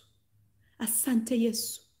Yesu. Asante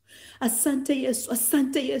Yesu. Asante Yesu.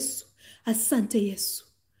 Asante Yesu. Asante Yesu.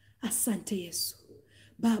 Asante Yesu.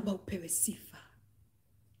 Baba upewe sifa.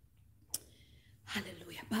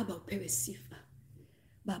 Haleluya. Baba upewe sifa.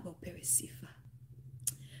 Baba upewe sifa.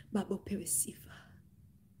 Baba upewe sifa.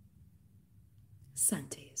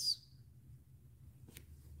 Asante Yesu.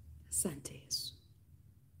 Asante Yesu.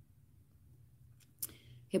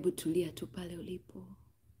 Hebu tulia tu pale ulipo.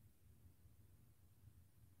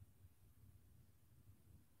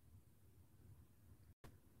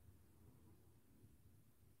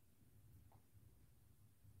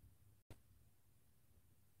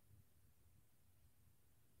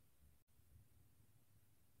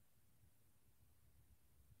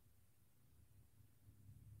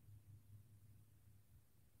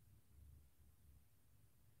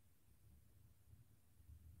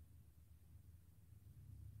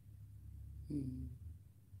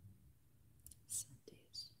 Asante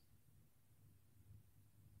Yesu.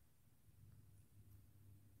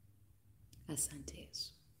 Asante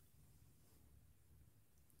Yesu.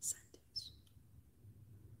 Asante Yesu.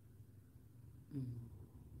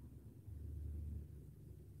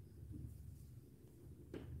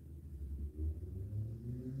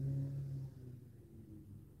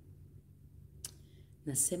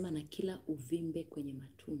 Nasema na kila uvimbe kwenye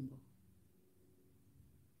matumbo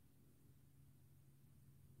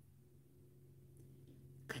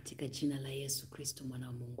katika jina la Yesu Kristo, mwana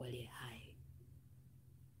wa Mungu aliye hai.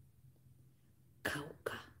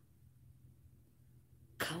 Kauka.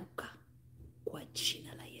 Kauka kwa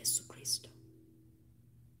jina la Yesu Kristo.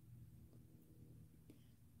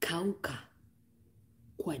 Kauka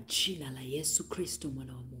kwa jina la Yesu Kristo,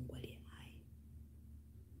 mwana wa Mungu aliye hai.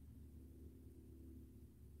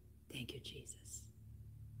 Thank you, Jesus.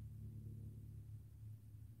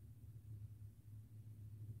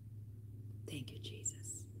 Thank you,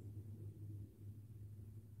 Jesus.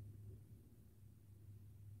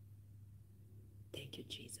 Thank you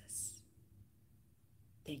Jesus.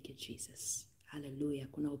 Thank you Jesus. Hallelujah.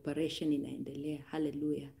 Kuna operation inaendelea.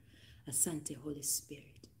 Hallelujah. Asante Holy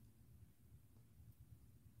Spirit.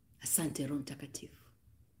 Asante Roho Mtakatifu.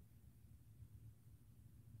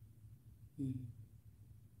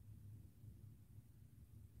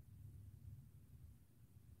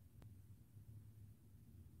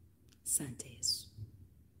 Asante Yesu.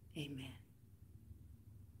 Amen.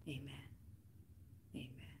 Amen.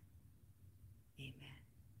 Amen. Amen.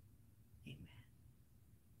 Amen.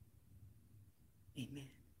 Amen.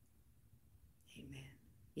 Amen.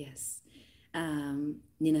 Yes.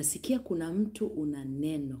 Ninasikia kuna mtu una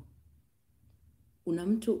neno. Una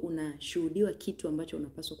mtu unashuhudiwa kitu ambacho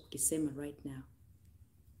unapaswa kukisema right now.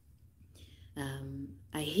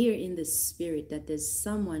 I hear in the spirit that there's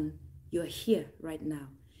someone, you're here right now.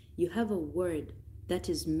 You have a word that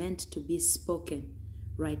is meant to be spoken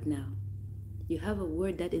right now. You have a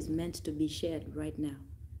word that is meant to be shared right now.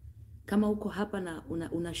 Kama uko hapa na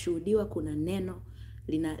unashuhudiwa kuna neno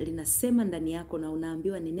linasema ndani yako na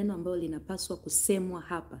unaambiwa ni neno ambalo linapaswa kusemwa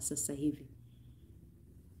hapa sasa hivi.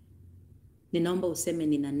 Ninaomba useme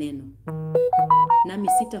nina neno. Nami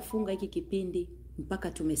sitafunga hiki kipindi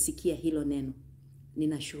mpaka tumesikia hilo neno.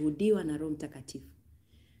 Ninashuhudiwa na Roho Mtakatifu.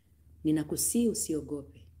 Ninakusii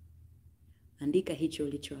usiogope. Andika hicho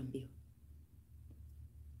ulichoambiwa.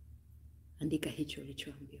 Andika hicho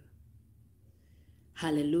ulichoambiwa.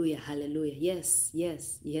 Hallelujah, hallelujah. Yes,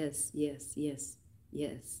 yes, yes, yes, yes.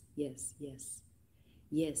 Yes, yes, yes.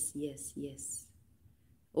 Yes, yes, yes.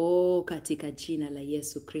 Oh, katika jina la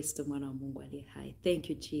Yesu Kristo mwana wa Mungu aliye hai. Thank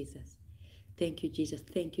you Jesus. Thank you Jesus.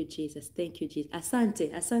 Thank you Jesus. Thank you Jesus.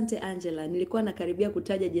 Asante, asante Angela. Nilikuwa nakaribia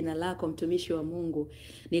kutaja jina lako mtumishi wa Mungu.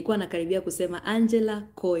 Nilikuwa nakaribia kusema Angela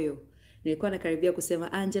Koyo. Nilikuwa nakaribia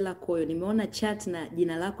kusema Angela Koyo. Nimeona chat na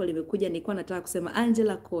jina lako limekuja. Nilikuwa nataka kusema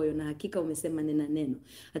Angela Koyo na hakika umesema nina neno.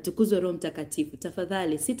 Atukuzwe Roho Mtakatifu.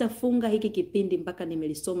 Tafadhali sitafunga hiki kipindi mpaka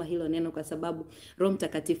nimelisoma hilo neno kwa sababu Roho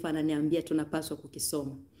Mtakatifu ananiambia tunapaswa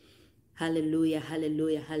kukisoma. Hallelujah,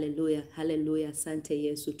 hallelujah, hallelujah, hallelujah. Asante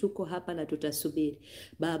Yesu. Tuko hapa na tutasubiri.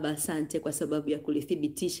 Baba, asante kwa sababu ya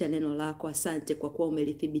kulithibitisha neno lako. Asante kwa kuwa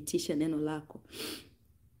umelithibitisha neno lako.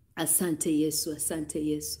 Asante Yesu, asante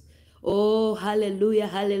Yesu. Oh, hallelujah,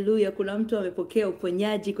 hallelujah. Kuna mtu amepokea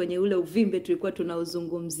uponyaji kwenye ule uvimbe tulikuwa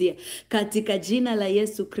tunauzungumzia. Katika jina la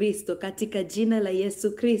Yesu Kristo, katika jina la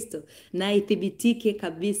Yesu Kristo, na ithibitike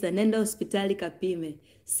kabisa. Nenda hospitali kapime.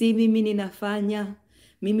 Si mimi ninafanya,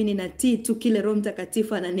 mimi ninatii tu kile Roho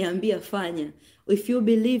Mtakatifu ananiambia fanya. If you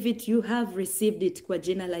believe it, you have received it kwa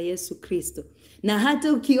jina la Yesu Kristo. Na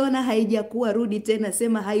hata ukiona haijakuwa, rudi tena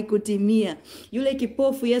sema haikutimia. Yule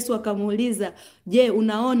kipofu Yesu akamuuliza, "Je,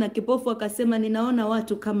 unaona?" Kipofu akasema, "Ninaona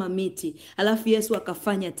watu kama miti." Alafu Yesu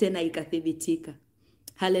akafanya tena ikathibitika.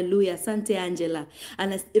 Hallelujah. Asante Angela.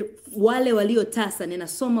 Wale walio tasa,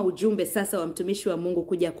 ninasoma ujumbe sasa wa mtumishi wa Mungu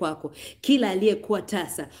kuja kwako. Kila aliyekuwa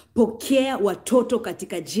tasa, pokea watoto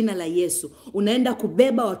katika jina la Yesu. Unaenda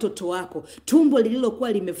kubeba watoto wako. Tumbo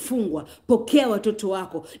lililokuwa limefungwa, pokea watoto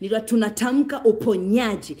wako. Tunatamka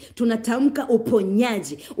uponyaji. Tunatamka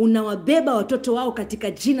uponyaji. Unawabeba watoto wao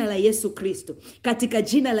katika jina la Yesu Kristo. Katika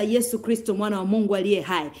jina la Yesu Kristo mwana wa Mungu aliye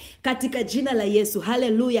hai. Katika jina la Yesu.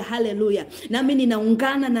 Hallelujah, hallelujah. Nami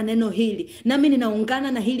ninaungana na neno hili. Nami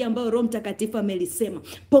ninaungana na hili ambayo Roho Mtakatifu amelisema.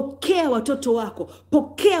 Pokea watoto wako.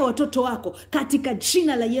 Pokea watoto wako katika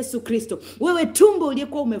jina la Yesu Kristo. Wewe tumbo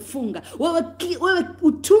uliyekuwa umefunga. Wewe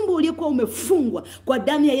utumbo uliyekuwa umefungwa kwa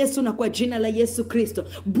damu ya Yesu na kwa jina la Yesu Kristo.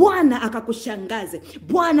 Bwana akakushangaze.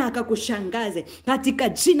 Bwana akakushangaze katika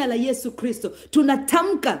jina la Yesu Kristo.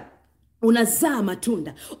 Tunatamka unazaa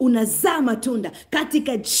matunda. Unazaa matunda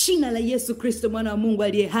katika jina la Yesu Kristo mwana wa Mungu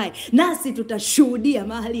aliye hai. Nasi tutashuhudia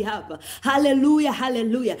mahali hapa. Hallelujah,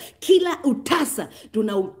 hallelujah. Kila utasa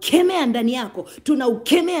tunaukemea ndani yako.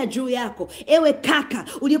 Tunaukemea juu yako. Ewe kaka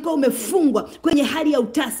uliyekuwa umefungwa kwenye hali ya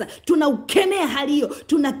utasa, tunaukemea hali hiyo.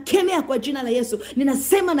 Tunakemea kwa jina la Yesu.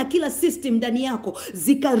 Ninasema na kila system ndani yako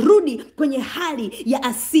zikarudi kwenye hali ya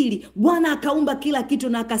asili. Bwana akaumba kila kitu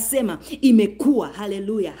na akasema imekuwa.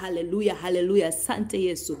 Hallelujah, hallelujah. Hallelujah. Asante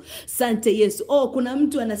Yesu. Asante Yesu. Oh, kuna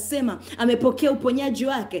mtu anasema amepokea uponyaji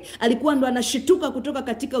wake. Alikuwa ndo anashituka kutoka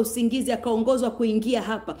katika usingizi akaongozwa kuingia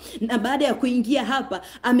hapa. Na baada ya kuingia hapa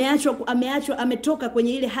ametoka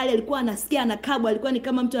kwenye ile hali alikuwa anasikia anakabwa, alikuwa ni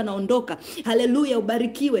kama mtu anaondoka. Hallelujah,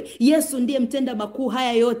 ubarikiwe. Yesu ndiye mtenda makuu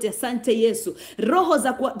haya yote. Asante Yesu. Roho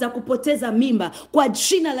za kupoteza mimba kwa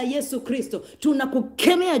jina la Yesu Kristo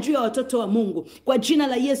tunakukemea juu ya watoto wa Mungu. Kwa jina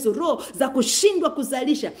la Yesu, roho za kushindwa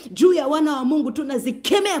kuzalisha juu ya ya wana wa Mungu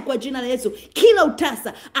tunazikemea kwa jina la Yesu. Kila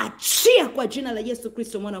utasa achia kwa jina la Yesu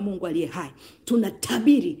Kristo mwana wa Mungu aliye hai.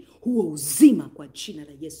 Tunatabiri huo uzima kwa jina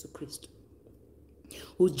la Yesu Kristo.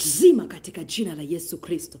 Uzima katika jina la Yesu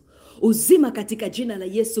Kristo. Uzima katika jina la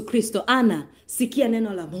Yesu Kristo. Ana, sikia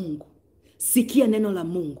neno la Mungu. Sikia neno la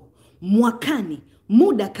Mungu. Mwakani,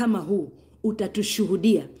 muda kama huu,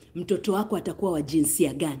 utatushuhudia mtoto wako atakuwa wa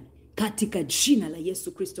jinsia gani. Katika jina la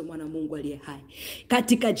Yesu Kristo mwana Mungu aliye hai.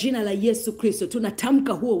 Katika jina la Yesu Kristo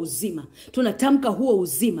tunatamka huo uzima. Tunatamka huo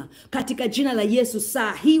uzima. Katika jina la Yesu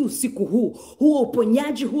saa hii usiku huu. Huo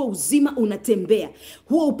uponyaji, huo uzima unatembea.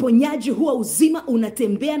 Huo uponyaji, huo uzima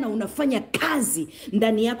unatembea na unafanya kazi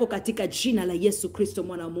ndani yako katika jina la Yesu Kristo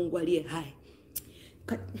mwana Mungu aliye hai.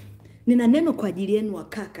 Nina neno kwa ajili yenu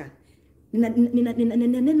wakaka. Nina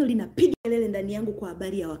neno linapiga kelele ndani yangu kwa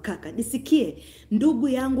habari ya wakaka. Nisikie ndugu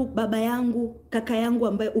yangu, baba yangu, kaka yangu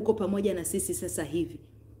ambaye uko pamoja na sisi sasa hivi.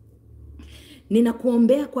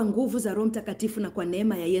 Ninakuombea kwa nguvu za Roho Mtakatifu na kwa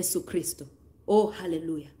neema ya Yesu Kristo. Oh,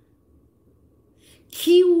 haleluya.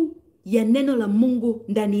 Kiu ya neno la Mungu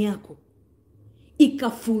ndani yako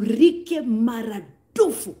ikafurike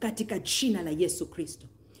maradufu katika jina la Yesu Kristo.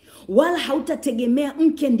 Wala hautategemea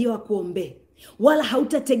mke ndio akuombee, wala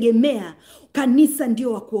hautategemea kanisa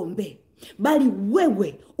ndio wakuombee, bali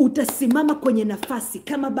wewe utasimama kwenye nafasi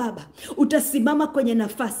kama baba, utasimama kwenye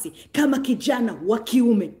nafasi kama kijana wa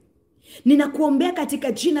kiume. Ninakuombea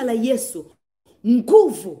katika jina la Yesu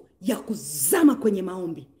nguvu ya kuzama kwenye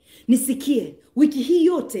maombi. Nisikie, wiki hii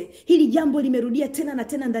yote hili jambo limerudia tena na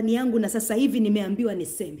tena ndani yangu, na sasa hivi nimeambiwa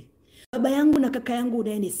niseme. Baba yangu na kaka yangu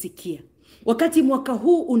unayenisikia, wakati mwaka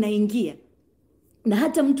huu unaingia, na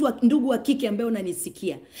hata ndugu wa kike ambaye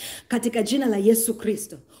unanisikia, katika jina la Yesu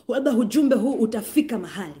Kristo, labda ujumbe huu utafika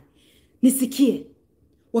mahali. Nisikie,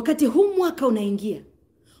 wakati huu mwaka unaingia,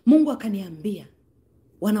 Mungu akaniambia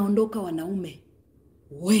wanaondoka wanaume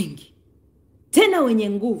wengi, tena wenye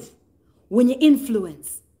nguvu, wenye influence.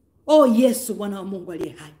 Oh Yesu mwana wa Mungu aliye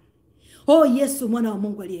hai. Oh Yesu mwana wa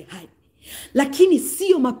Mungu aliye hai. Lakini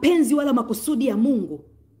sio mapenzi wala makusudi ya Mungu.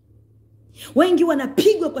 Wengi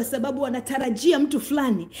wanapigwa kwa sababu wanatarajia mtu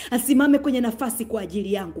fulani asimame kwenye nafasi kwa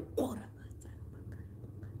ajili yangu.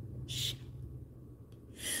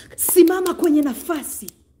 Simama kwenye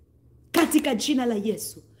nafasi katika jina la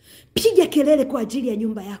Yesu. Piga kelele kwa ajili ya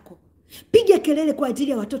nyumba yako. Piga kelele kwa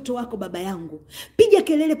ajili ya watoto wako baba yangu. Piga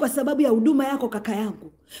kelele kwa sababu ya huduma yako kaka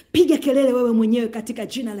yangu. Piga kelele wewe mwenyewe katika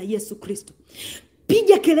jina la Yesu Kristo.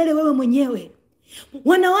 Piga kelele wewe mwenyewe.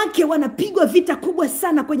 Wanawake wanapigwa vita kubwa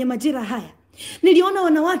sana kwenye majira haya. Niliona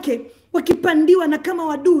wanawake wakipandiwa na kama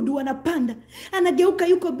wadudu wanapanda. Anageuka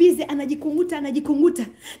yuko busy, anajikunguta.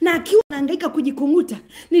 Na akiwa anahangaika kujikunguta,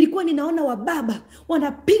 nilikuwa ninaona wababa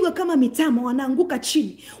wanapigwa kama mitama, wanaanguka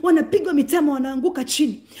chini. Wanapigwa mitama, wanaanguka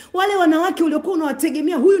chini. Wale wanawake uliokuwa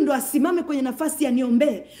unawategemea huyu ndo asimame kwenye nafasi ya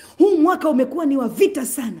niombee, huu mwaka umekuwa ni wa vita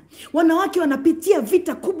sana. Wanawake wanapitia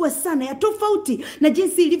vita kubwa sana ya tofauti na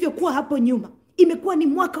jinsi ilivyokuwa hapo nyuma. Imekuwa ni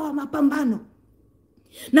mwaka wa mapambano.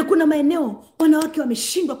 Na kuna maeneo wanawake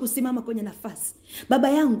wameshindwa kusimama kwenye nafasi. Baba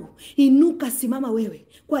yangu, inuka, simama wewe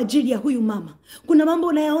kwa ajili ya huyu mama. Kuna mambo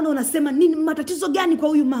unayaona unasema, nini matatizo gani kwa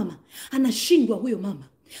huyu mama? Anashindwa huyo mama.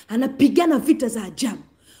 Anapigana vita za ajabu.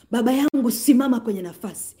 Baba yangu, simama kwenye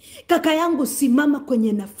nafasi. Kaka yangu, simama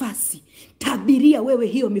kwenye nafasi. Tabiria wewe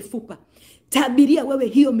hiyo mifupa. Tabiria wewe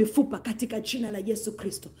hiyo mifupa katika jina la Yesu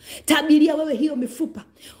Kristo. Tabiria wewe hiyo mifupa.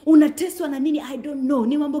 Unateswa na nini? I don't know.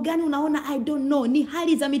 Ni mambo gani unaona? I don't know. Ni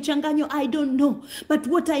hali za michanganyo? I don't know. But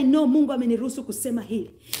what I know, Mungu ameniruhusu kusema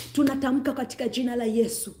hili. Tunatamka katika jina la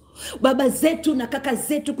Yesu, baba zetu na kaka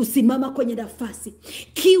zetu kusimama kwenye nafasi.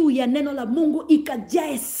 Kiu ya neno la Mungu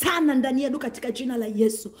ikajae sana ndani yetu katika jina la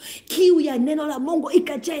Yesu. Kiu ya neno la Mungu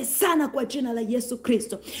ikajae sana kwa jina la Yesu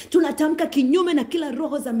Kristo. Tunatamka kinyume na kila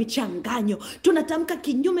roho za michanganyo. Tunatamka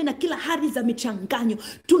kinyume na kila hali za michanganyo.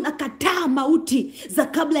 Tunakataa mauti za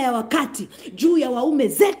kabla ya wakati juu ya waume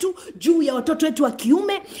zetu, juu ya watoto wetu wa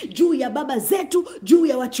kiume, juu ya baba zetu, juu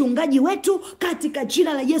ya wachungaji wetu katika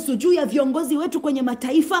jina la Yesu, juu ya viongozi wetu kwenye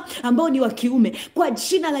mataifa ambao ni wa kiume. Kwa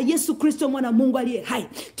jina la Yesu Kristo mwana Mungu aliye hai,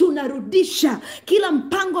 tunarudisha kila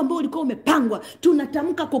mpango ambao ulikuwa umepangwa.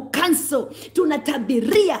 Tunatamka kucancel,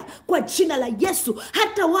 tunatabiria kwa jina la Yesu.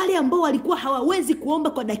 Hata wale ambao walikuwa hawawezi kuomba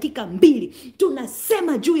kwa dakika 2,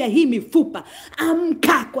 tunasema juu ya hii mifupa,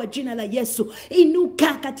 amka kwa jina la Yesu.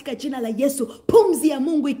 Inuka katika jina la Yesu. Pumzi ya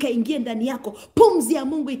Mungu ikaingie ndani yako. Pumzi ya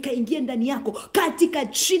Mungu ikaingie ndani yako katika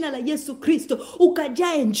jina la Yesu Kristo.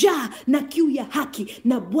 Ukajae njaa na kiu ya haki,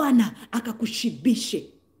 na Bwana akakushibishe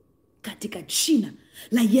katika jina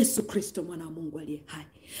la Yesu Kristo mwana wa Mungu aliye hai.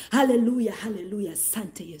 Haleluya, haleluya,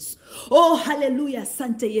 asante Yesu. Oh, haleluya,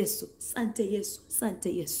 asante Yesu, asante Yesu,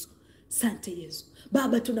 asante Yesu, asante Yesu.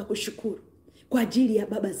 Baba, tunakushukuru kwa ajili ya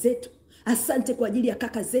baba zetu. Asante kwa ajili ya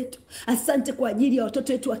kaka zetu. Asante kwa ajili ya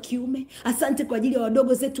watoto wetu wa kiume. Asante kwa ajili ya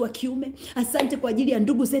wadogo zetu wa kiume. Asante kwa ajili ya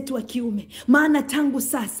ndugu zetu wa kiume. Maana tangu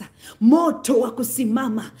sasa moto wa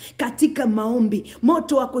kusimama katika maombi,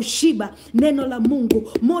 moto wa kushiba neno la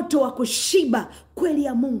Mungu, moto wa kushiba kweli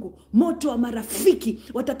ya Mungu, moto wa marafiki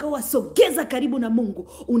watakao wasogeza karibu na Mungu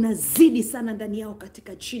unazidi sana ndani yao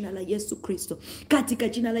katika jina la Yesu Kristo. Katika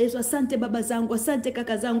jina la Yesu. Asante baba zangu, asante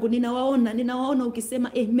kaka zangu, ninawaona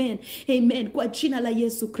ukisema amen, amen kwa jina la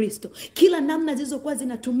Yesu Kristo. Kila namna zilizokuwa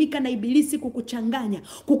zinatumika na ibilisi kukuchanganya,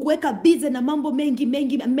 kukuweka bize na mambo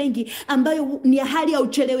mengi ambayo ni hali ya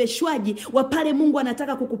ucheleweshwaji wa pale Mungu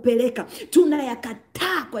anataka kukupeleka,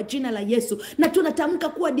 tunayakataa kwa jina la Yesu na tunatamka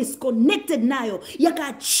kuwa disconnected nayo.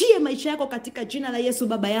 Yakaachie maisha yako katika jina la Yesu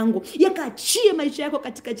baba yangu. Yakaachie maisha yako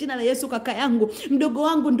katika jina la Yesu kaka yangu, mdogo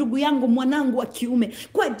wangu, ndugu yangu, mwanangu wa kiume,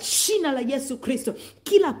 kwa jina la Yesu Kristo.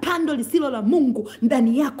 Kila pando lisilo la Mungu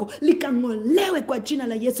ndani yako likang'olewe kwa jina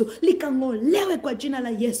la Yesu, likang'olewe kwa jina la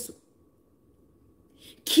Yesu.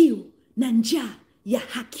 Kiu na njaa ya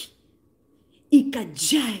haki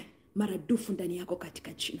ikajae maradufu ndani yako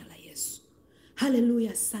katika jina la Yesu.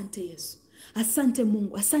 Haleluya, asante Yesu. Asante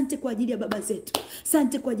Mungu, asante kwa ajili ya baba zetu,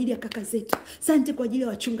 asante kwa ajili ya kaka zetu, asante kwa ajili ya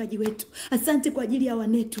wachungaji wetu, asante kwa ajili ya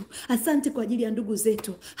wanetu, asante kwa ajili ya ndugu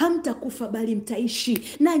zetu. Hamtakufa bali mtaishi,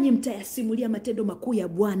 nanyi mtayasimulia matendo makuu ya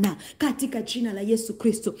Bwana katika jina la Yesu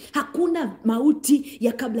Kristo. Hakuna mauti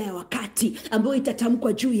ya kabla ya wakati ambayo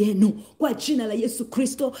itatamkwa juu yenu kwa jina la Yesu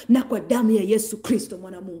Kristo na kwa damu ya Yesu Kristo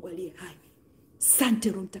mwana Mungu aliye hai.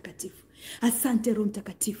 Asante Roho Mtakatifu, asante Roho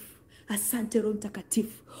Mtakatifu, asante Roho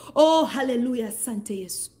Mtakatifu. Oh, haleluya, asante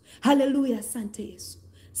Yesu. Haleluya, asante Yesu.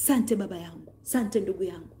 Asante baba yangu, asante ndugu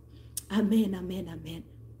yangu. Amen, amen, amen.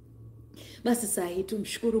 Basi saa hii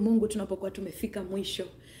tumshukuru Mungu tunapokuwa tumefika mwisho.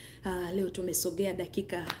 Leo tumesogea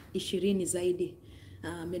dakika 20 zaidi.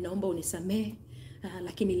 Ninaomba unisamehe,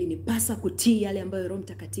 lakini ilinipasa kutii yale ambayo Roho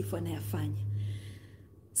Mtakatifu anayafanya.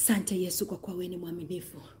 Asante Yesu kwa kuwa wewe ni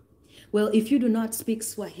mwaminifu. Well, if you do not speak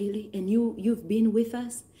Swahili and you've been with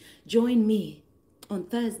us, join me on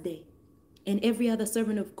Thursday and every other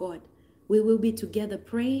servant of God. We will be together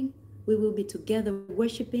praying. We will be together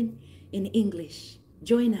worshiping in English.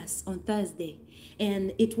 Join us on Thursday.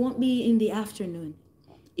 And it won't be in the afternoon.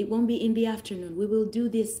 It won't be in the afternoon. We will do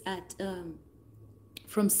this at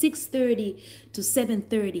from 6:30 to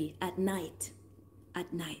 7:30 at night.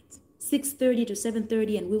 At night. 6:30 to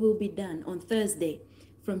 7:30, and we will be done on Thursday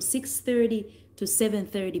from 6:30 to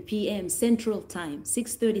 7:30 p.m. Central Time,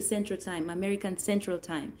 6:30 Central Time, American Central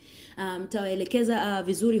Time. Tawaelekeza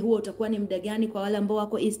vizuri huo utakuwa ni muda gani kwa wale ambao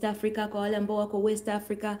wako East Africa, kwa wale ambao wako West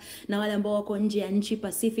Africa, na wale ambao wako nje ya nchi,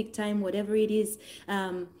 Pacific Time, whatever it is.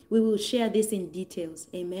 We will share this in details.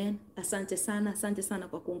 Amen. Asante sana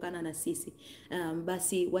kwa kuungana na sisi.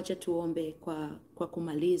 Basi wacha tuombe kwa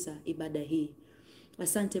kumaliza ibada hii.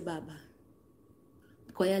 Asante Baba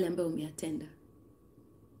kwa yale ambayo umeyatenda.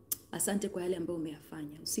 Asante kwa yale ambayo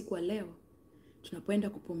umeyafanya. Usiku wa leo tunapoenda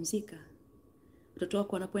kupumzika, watoto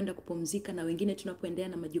wako wanapoenda kupumzika, na wengine tunapoendelea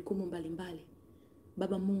na majukumu mbalimbali.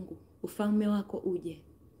 Baba Mungu, ufalme wako uje,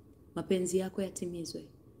 mapenzi yako yatimizwe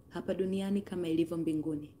hapa duniani kama ilivyo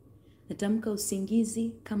mbinguni. Natamka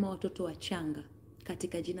usingizi kama watoto wachanga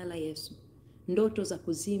katika jina la Yesu. Ndoto za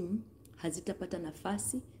kuzimu hazitapata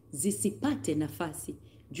nafasi, zisipate nafasi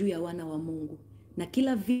juu ya wana wa Mungu. Na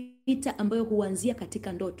kila vita ambayo huanzia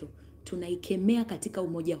katika ndoto, tunaikemea katika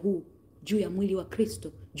umoja huu juu ya mwili wa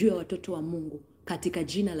Kristo, juu ya watoto wa Mungu katika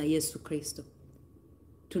jina la Yesu Kristo.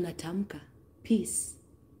 Tunatamka peace,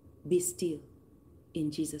 be still in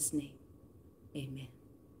Jesus name. Amen.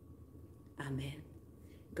 Amen.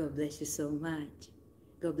 God bless you so much.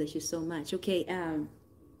 God bless you so much. Okay,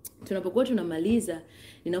 tunapokuwa tunamaliza,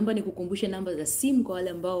 ninaomba nikukumbushe namba za simu kwa wale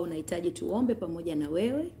ambao unahitaji tuombe pamoja na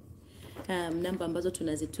wewe. Namba ambazo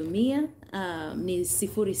tunazitumia ni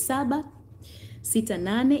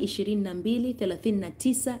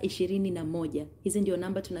 0768223921. Hizi ndio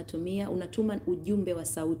namba tunatumia. Unatuma ujumbe wa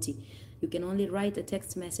sauti. You can only write a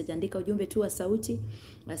text message. Andika ujumbe tu wa sauti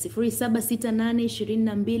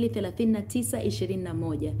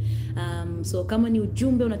 0768223921. So kama ni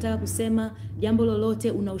ujumbe unataka kusema jambo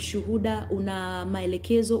lolote, una ushuhuda, una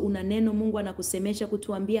maelekezo, una neno Mungu anakusemesha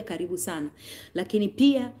kutuambia, karibu sana. Lakini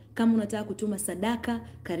pia kama unataka kutuma sadaka,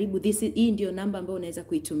 karibu. Hii ndio namba ambayo unaweza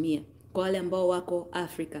kuitumia kwa wale ambao wako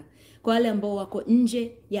Afrika. Kwa wale ambao wako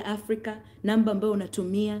nje ya Afrika, namba ambayo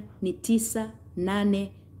unatumia ni 983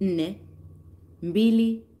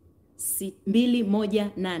 924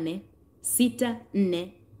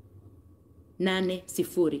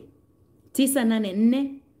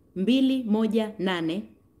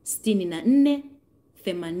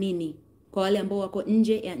 kwa wale ambao wako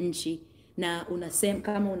nje ya nchi. Na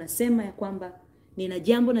kama unasema ya kwamba nina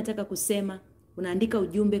jambo nataka kusema, unaandika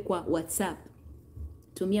ujumbe kwa WhatsApp.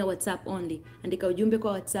 Tumia WhatsApp only. Andika ujumbe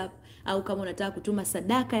kwa WhatsApp, au kama unataka kutuma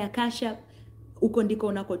sadaka ya Cash App, uko ndiko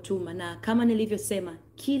unakotuma. Na kama nilivyosema,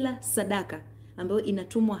 kila sadaka ambayo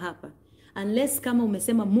inatumwa hapa, unless kama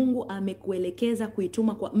umesema Mungu amekuelekeza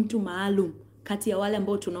kuituma kwa mtu maalum kati ya wale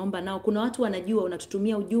ambao tunaomba nao. Kuna watu wanajua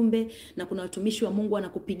unatutumia ujumbe, na kuna watumishi wa Mungu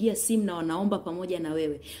wanakupigia simu na wanaomba pamoja na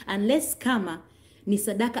wewe. Unless kama ni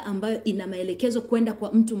sadaka ambayo ina maelekezo kwenda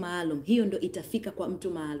kwa mtu maalum, hiyo ndo itafika kwa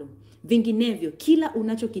mtu maalum. Vinginevyo, kila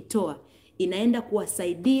unachokitoa inaenda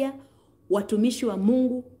kuwasaidia watumishi wa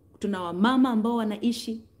Mungu. Tuna wamama ambao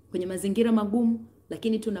wanaishi kwenye mazingira magumu,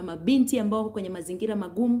 lakini tuna mabinti ambao wako kwenye mazingira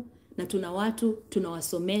magumu, na tuna watu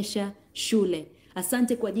tunawasomesha shule.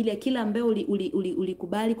 Asante kwa ajili ya kila ambaye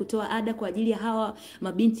ulikubali kutoa ada kwa ajili ya hawa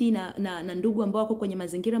mabinti na ndugu ambao wako kwenye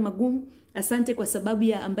mazingira magumu. Asante kwa sababu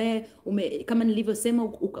ya ambaye kama nilivyosema,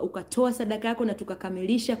 ukatoa sadaka yako na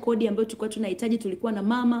tukakamilisha kodi ambayo tulikuwa tunahitaji. Tulikuwa na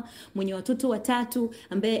mama mwenye watoto 3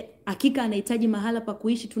 ambaye hakika anahitaji mahala pa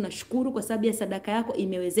kuishi. Tunashukuru kwa sababu ya sadaka yako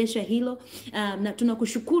imewezesha hilo. Na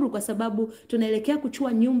tunakushukuru kwa sababu tunaelekea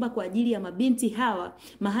kuchua nyumba kwa ajili ya mabinti hawa,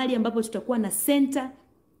 mahali ambapo tutakuwa na center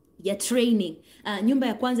ya training. Nyumba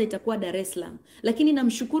ya kwanza itakuwa Dar es Salaam. Lakini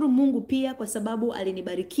namshukuru Mungu pia kwa sababu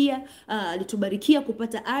alitubarikia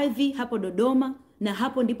kupata ardhi hapo Dodoma, na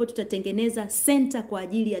hapo ndipo tutatengeneza center kwa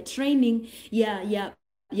ajili ya training ya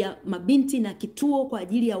mabinti, na kituo kwa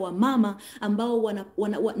ajili ya wamama ambao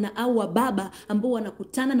au wababa ambao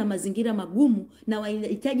wanakutana na mazingira magumu na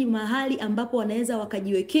wanahitaji mahali ambapo wanaweza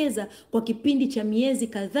wakajiwekeza kwa kipindi cha miezi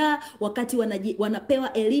kadhaa, wakati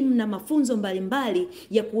wanapewa elimu na mafunzo mbalimbali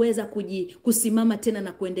ya kuweza kusimama tena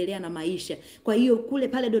na kuendelea na maisha. Kwa hiyo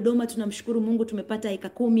pale Dodoma tunamshukuru Mungu tumepata eka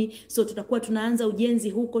 10, so tutakuwa tunaanza ujenzi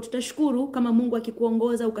huko. Tutashukuru kama Mungu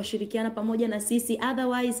akikuongoza ukashirikiana pamoja na sisi.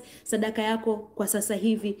 Otherwise, sadaka yako kwa sasa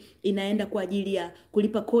hivi inaenda kwa ajili ya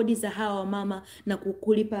kulipa kodi za hawa mama na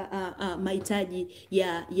kulipa mahitaji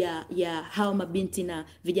ya hawa mabinti na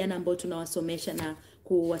vijana ambao tunawasomesha na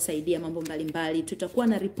kuwasaidia mambo mbalimbali. Tutakuwa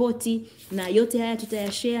na ripoti na yote haya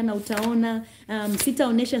tutayashare, na utaona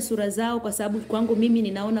sitaonesha sura zao kwa sababu kwangu mimi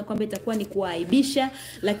ninaona kwamba itakuwa ni kuaibisha,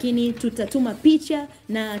 lakini tutatuma picha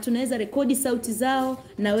na tunaweza rekodi sauti zao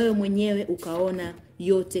na wewe mwenyewe ukaona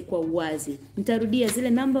yote kwa uwazi. Nitarudia zile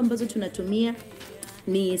namba ambazo tunatumia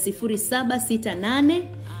ni 0768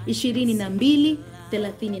 22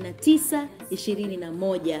 39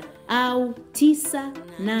 21 au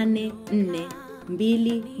 984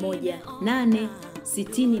 218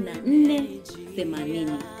 64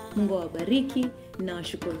 80. Mungu awabariki.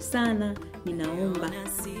 Ninawashukuru sana. Ninaomba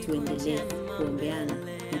tuendelee kuombeana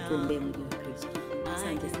na tuombee mwili wa Kristo.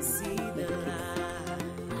 Asante sana.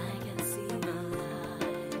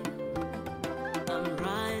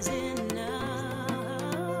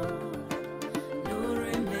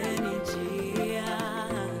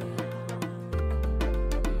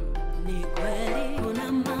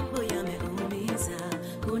 Kuna mambo yameumiza,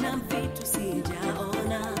 kuna vitu sija